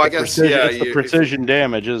 I guess, precision, yeah. it's the precision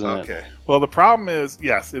damage, isn't it? Okay. Well, the problem is,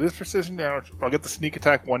 yes, it is precision damage. I'll get the sneak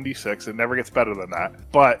attack 1d6. It never gets better than that.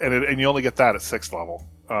 And you only get that at 6th level.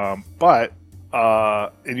 And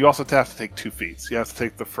you also have to take 2 feats. You have to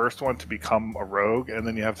take the first one to become a rogue, and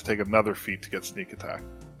then you have to take another feat to get sneak attack.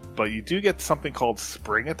 But you do get something called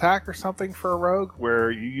spring attack or something for a rogue,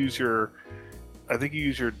 where you use your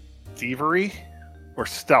thievery or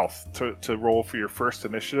stealth to roll for your first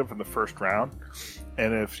initiative in the first round.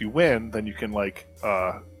 And if you win, then you can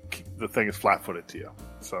the thing is flat-footed to you.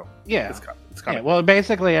 So Yeah. it's Yeah, kind of well,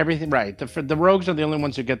 basically everything, right. The rogues are the only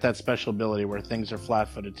ones who get that special ability where things are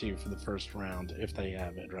flat-footed to you for the first round, if they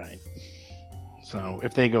have it, right? So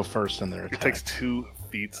if they go first in their it attack. takes 2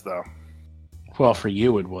 feats though. Well, for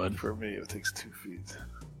you it would. For me, it takes 2 feet.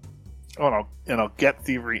 Oh, and I'll get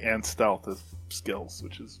thievery and stealth as skills,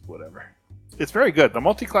 which is whatever. It's very good. The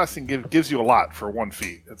multi-classing gives you a lot for 1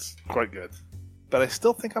 feat. It's quite good. But I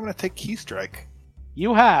still think I'm going to take Key Strike.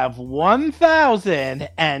 You have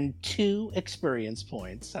 1,002 experience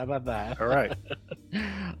points. How about that? All right.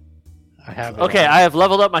 I have. Okay, I have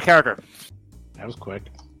leveled up my character. That was quick.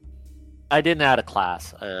 I didn't add a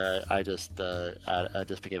class. I just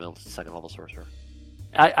became a second level sorcerer.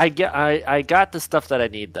 I got the stuff that I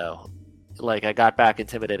need though. Like I got back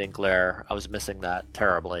Intimidating Glare. I was missing that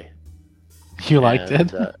terribly. You liked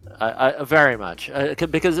it? I very much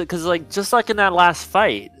because like just like in that last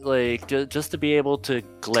fight, like just to be able to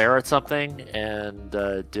glare at something and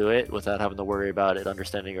do it without having to worry about it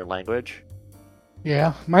understanding your language.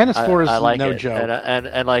 Yeah, -4 is I like no it. joke. And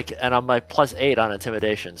I'm like +8 on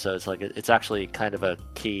intimidation, so it's like it's actually kind of a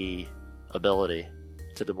key ability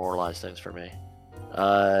to demoralize things for me.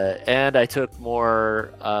 And I took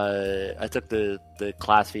more. I took the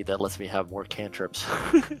class feat that lets me have more cantrips.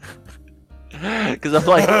 Because I'm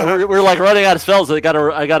like we're like running out of spells. So I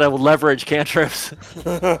gotta leverage cantrips.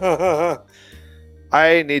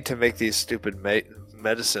 I need to make these stupid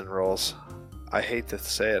medicine rolls. I hate to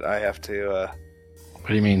say it. I have to. What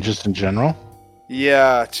do you mean, just in general?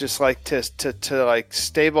 Yeah, just like to like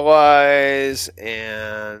stabilize,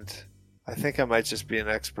 and I think I might just be an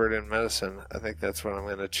expert in medicine. I think that's what I'm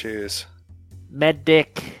going to choose.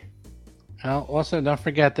 Medic. Well, also don't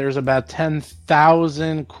forget there's about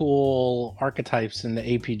 10,000 cool archetypes in the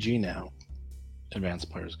APG now. Advanced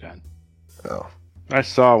Player's Guide. Oh, I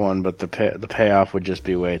saw one, but the payoff would just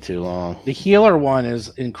be way too long. The healer one is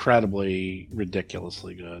incredibly,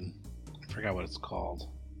 ridiculously good. I forgot what it's called.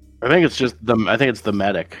 I think it's just the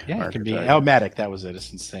medic. Yeah, it could be. archetype. Oh, medic. That was it.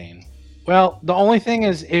 It's insane. Well, the only thing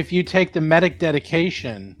is, if you take the medic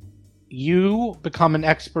dedication, you become an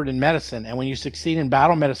expert in medicine, and when you succeed in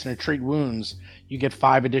battle medicine or treat wounds, you get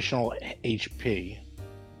 5 additional HP.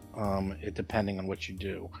 Depending on what you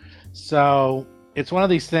do. So it's one of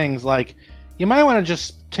these things. Like you might want to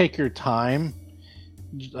just take your time,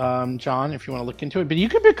 John, if you want to look into it. But you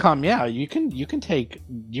can become, you can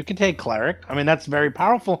take cleric. I mean, that's very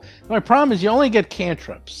powerful. My problem is you only get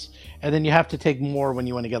cantrips, and then you have to take more when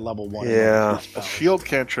you want to get level 1. Yeah. A shield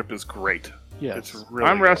cantrip is great. Yes. It's really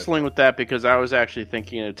I'm good. wrestling with that because I was actually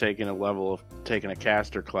thinking of taking a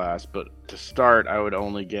caster class, but to start, I would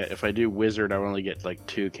only get, if I do wizard, I would only get like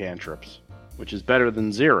 2 cantrips, which is better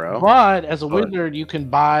than 0. But as a wizard, you can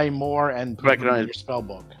buy more and put them in only- your spell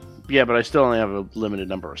book. Yeah, but I still only have a limited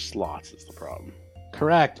number of slots. Is the problem.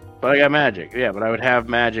 Correct. But I got magic. Yeah, but I would have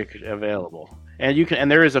magic available,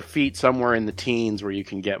 and there is a feat somewhere in the teens where you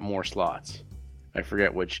can get more slots. I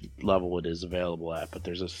forget which level it is available at, but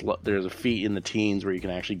there's a feat in the teens where you can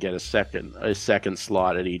actually get a second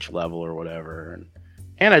slot at each level or whatever,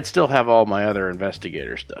 and I'd still have all my other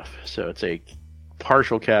investigator stuff. So it's a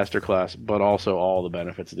partial caster class, but also all the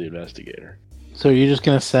benefits of the investigator. So you're just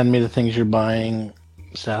going to send me the things you're buying,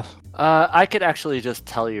 Seth? I could actually just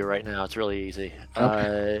tell you right now. It's really easy.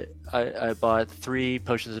 Okay. I bought 3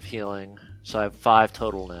 potions of healing, so I have 5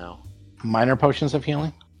 total now. Minor potions of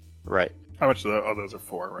healing? Right. How much of those are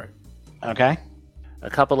 4, right? Okay. A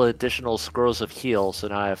couple of additional scrolls of heal, so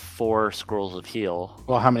now I have 4 scrolls of heal.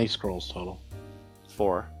 Well, how many scrolls total?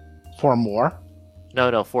 4. 4 more?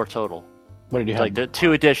 No, 4 total. What did you have? Like the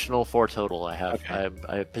 2 additional, 4 total. I have. Okay.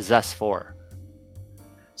 I possess 4.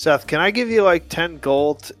 Seth, can I give you like 10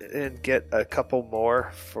 gold and get a couple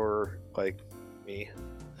more for like me?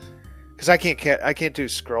 Because I can't do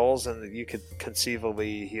scrolls, and you could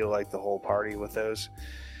conceivably heal like the whole party with those.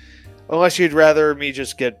 Unless you'd rather me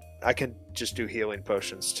just get, I can just do healing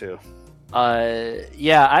potions too.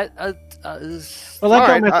 Yeah. Well, let's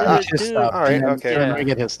Alright, finish his stuff. alright, and then okay. Let me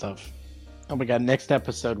get his stuff. Oh my god, next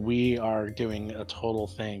episode we are doing a total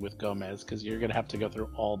thing with Gomez because you're going to have to go through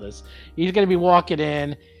all this. He's going to be walking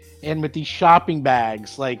in and with these shopping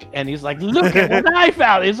bags, and he's like, look at what I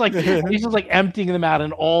found. He's just like emptying them out,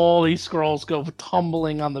 and all these scrolls go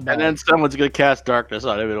tumbling on the bag. And then someone's going to cast darkness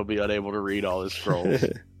on him. It'll be unable to read all his scrolls.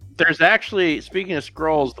 There's actually, speaking of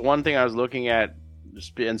scrolls, the one thing I was looking at,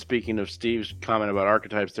 and speaking of Steve's comment about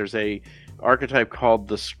archetypes, there's a archetype called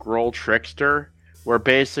the Scroll Trickster, where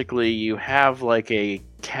basically you have like a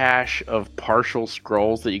cache of partial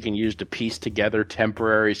scrolls that you can use to piece together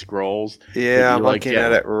temporary scrolls. Yeah, I'm looking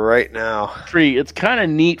at it right now. It's kind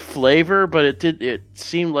of neat flavor, but it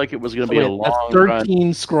seemed like it was going to be a long that's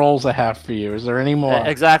 13 scrolls I have for you. Is there any more?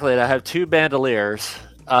 Exactly. And I have 2 bandoliers.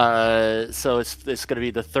 So it's going to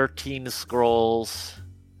be the 13 scrolls,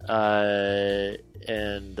 and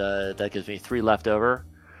that gives me 3 left over.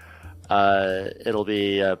 it'll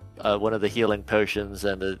be one of the healing potions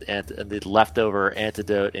and the leftover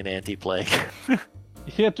antidote in anti-plague.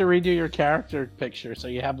 You have to redo your character picture, so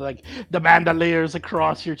you have like the bandoliers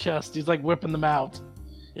across your chest. He's like whipping them out.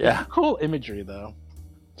 Yeah. Cool imagery though.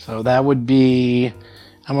 So that would be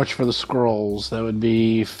how much for the scrolls? That would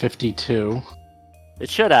be 52. It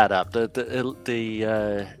should add up.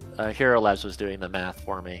 The Hero Labs was doing the math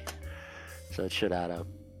for me, so it should add up.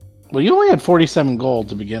 Well, you only had 47 gold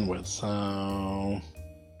to begin with, so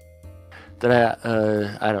Did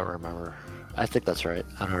I don't remember. I think that's right.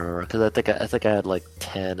 I don't remember because I think I had like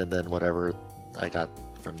 10 and then whatever I got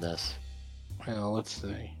from this. well, let's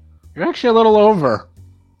see. You're actually a little over.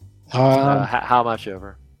 How much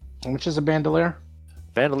over? How much is a bandolier?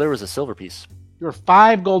 Bandolier was a silver piece. You're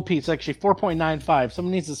 5 gold piece, actually 4.95.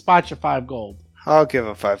 Someone needs to spot you 5 gold. I'll give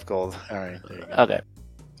him 5 gold. All right, there you go. Okay,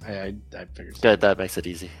 I figured. So. good. That makes it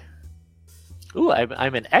easy. Ooh,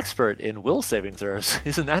 I'm an expert in will saving throws.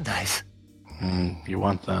 Isn't that nice? You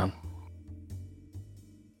want that?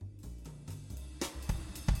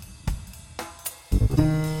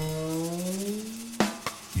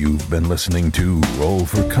 You've been listening to Roll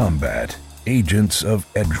for Combat, Agents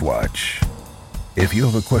of Edgewatch. If you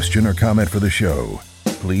have a question or comment for the show,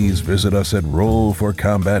 please visit us at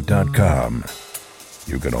rollforcombat.com.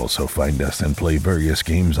 You can also find us and play various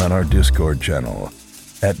games on our Discord channel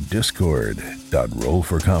at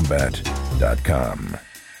discord.rollforcombat.com.